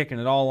 12, kicking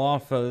it all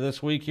off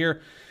this week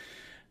here.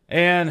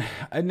 And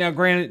now,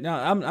 granted,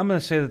 I'm going to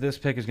say that this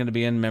pick is going to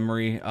be in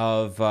memory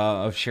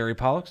of Sherry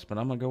Pollux, but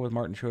I'm going to go with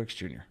Martin Truex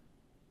Jr.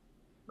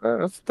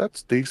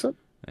 That's decent.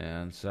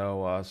 And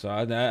so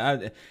and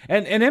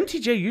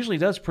MTJ usually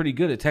does pretty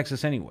good at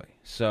Texas anyway.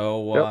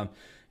 So yep.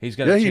 He's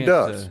got a chance. He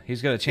does.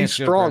 He's got a chance.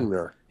 He's strong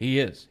there. He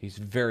is. He's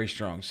very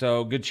strong.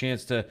 So good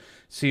chance to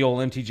see old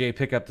MTJ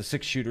pick up the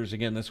 6 shooters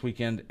again this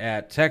weekend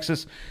at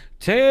Texas.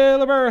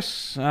 Taylor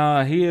Burris,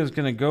 he is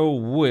going to go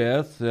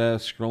with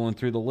scrolling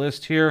through the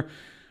list here.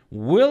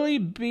 Willie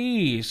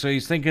B. So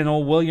he's thinking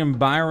old William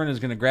Byron is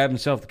going to grab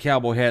himself the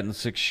cowboy hat in the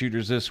 6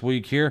 shooters this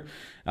week here.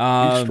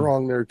 He's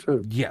strong there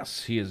too.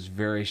 Yes, he is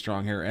very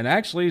strong here. And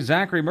actually,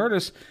 Zachary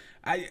Murtis,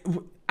 I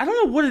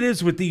don't know what it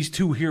is with these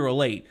two here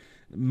late.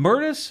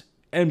 Murtis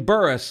and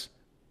Burris.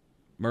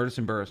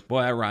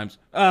 Boy, that rhymes.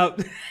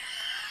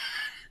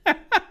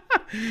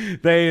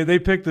 They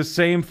pick the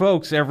same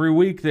folks every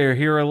week. They're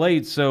here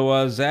late.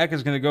 So Zach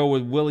is going to go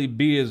with Willie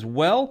B as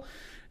well.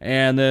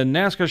 And then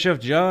NASCAR chef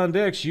John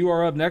Dix, you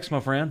are up next,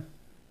 my friend.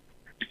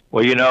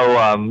 Well,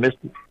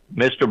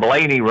 Mr.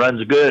 Blaney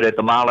runs good at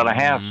the 1.5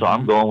 miles, so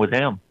I'm going with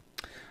him.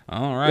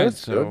 All right,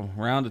 that's so good.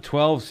 Round of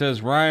 12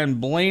 says Ryan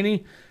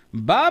Blaney.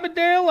 Bobby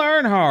Dale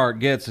Earnhardt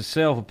gets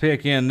himself a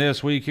pick in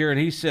this week here, and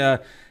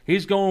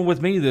he's going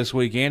with me this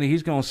week, Andy.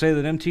 He's going to say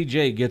that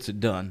MTJ gets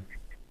it done.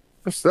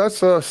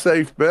 That's a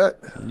safe bet.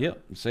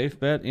 Yep, safe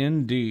bet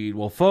indeed.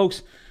 Well,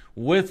 folks,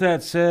 with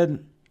that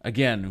said,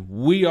 again,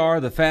 we are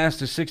the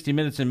fastest 60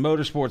 minutes in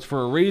motorsports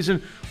for a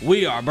reason.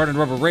 We are Burning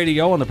Rubber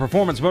Radio on the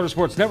Performance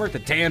Motorsports Network, the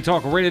Tan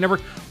Talk Radio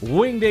Network,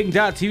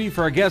 Wingding.tv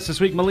for our guests this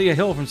week, Malia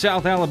Hill from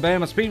South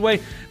Alabama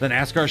Speedway, the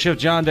NASCAR chef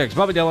John Dix,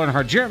 Bobby Dale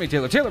Earnhardt, Jeremy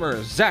Taylor, Taylor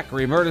Burris,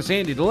 Zachary Murtis,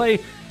 Andy DeLay,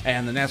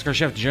 and the NASCAR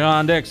chef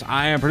John Dix.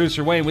 I am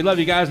producer Wayne. We love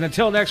you guys, and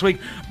until next week,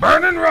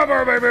 Burning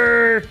Rubber,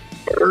 baby!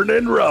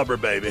 Burning Rubber,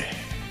 baby.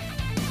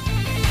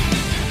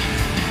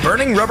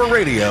 Burning Rubber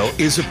Radio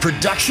is a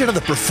production of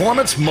the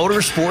Performance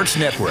Motorsports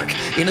Network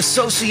in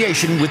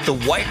association with the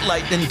White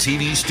Lightning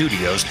TV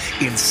studios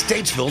in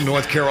Statesville,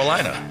 North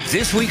Carolina.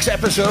 This week's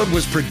episode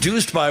was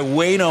produced by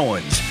Wayne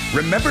Owens.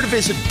 Remember to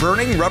visit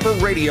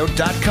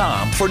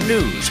burningrubberradio.com for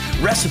news,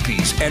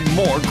 recipes, and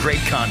more great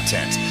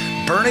content.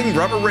 Burning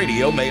Rubber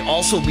Radio may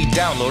also be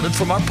downloaded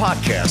from our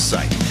podcast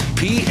site,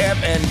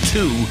 pmn2.com,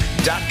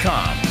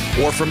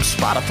 or from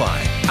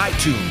Spotify,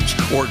 iTunes,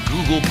 or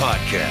Google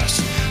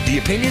Podcasts. The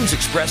opinions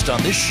expressed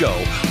on this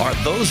show are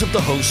those of the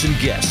hosts and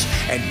guests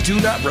and do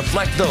not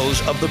reflect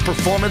those of the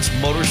Performance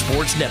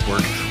Motorsports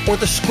Network or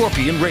the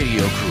Scorpion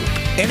Radio Group.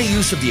 Any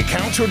use of the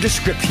accounts or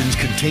descriptions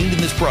contained in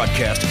this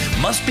broadcast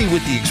must be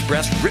with the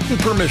express written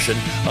permission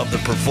of the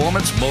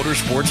Performance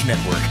Motorsports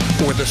Network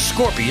or the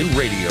Scorpion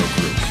Radio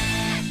Group.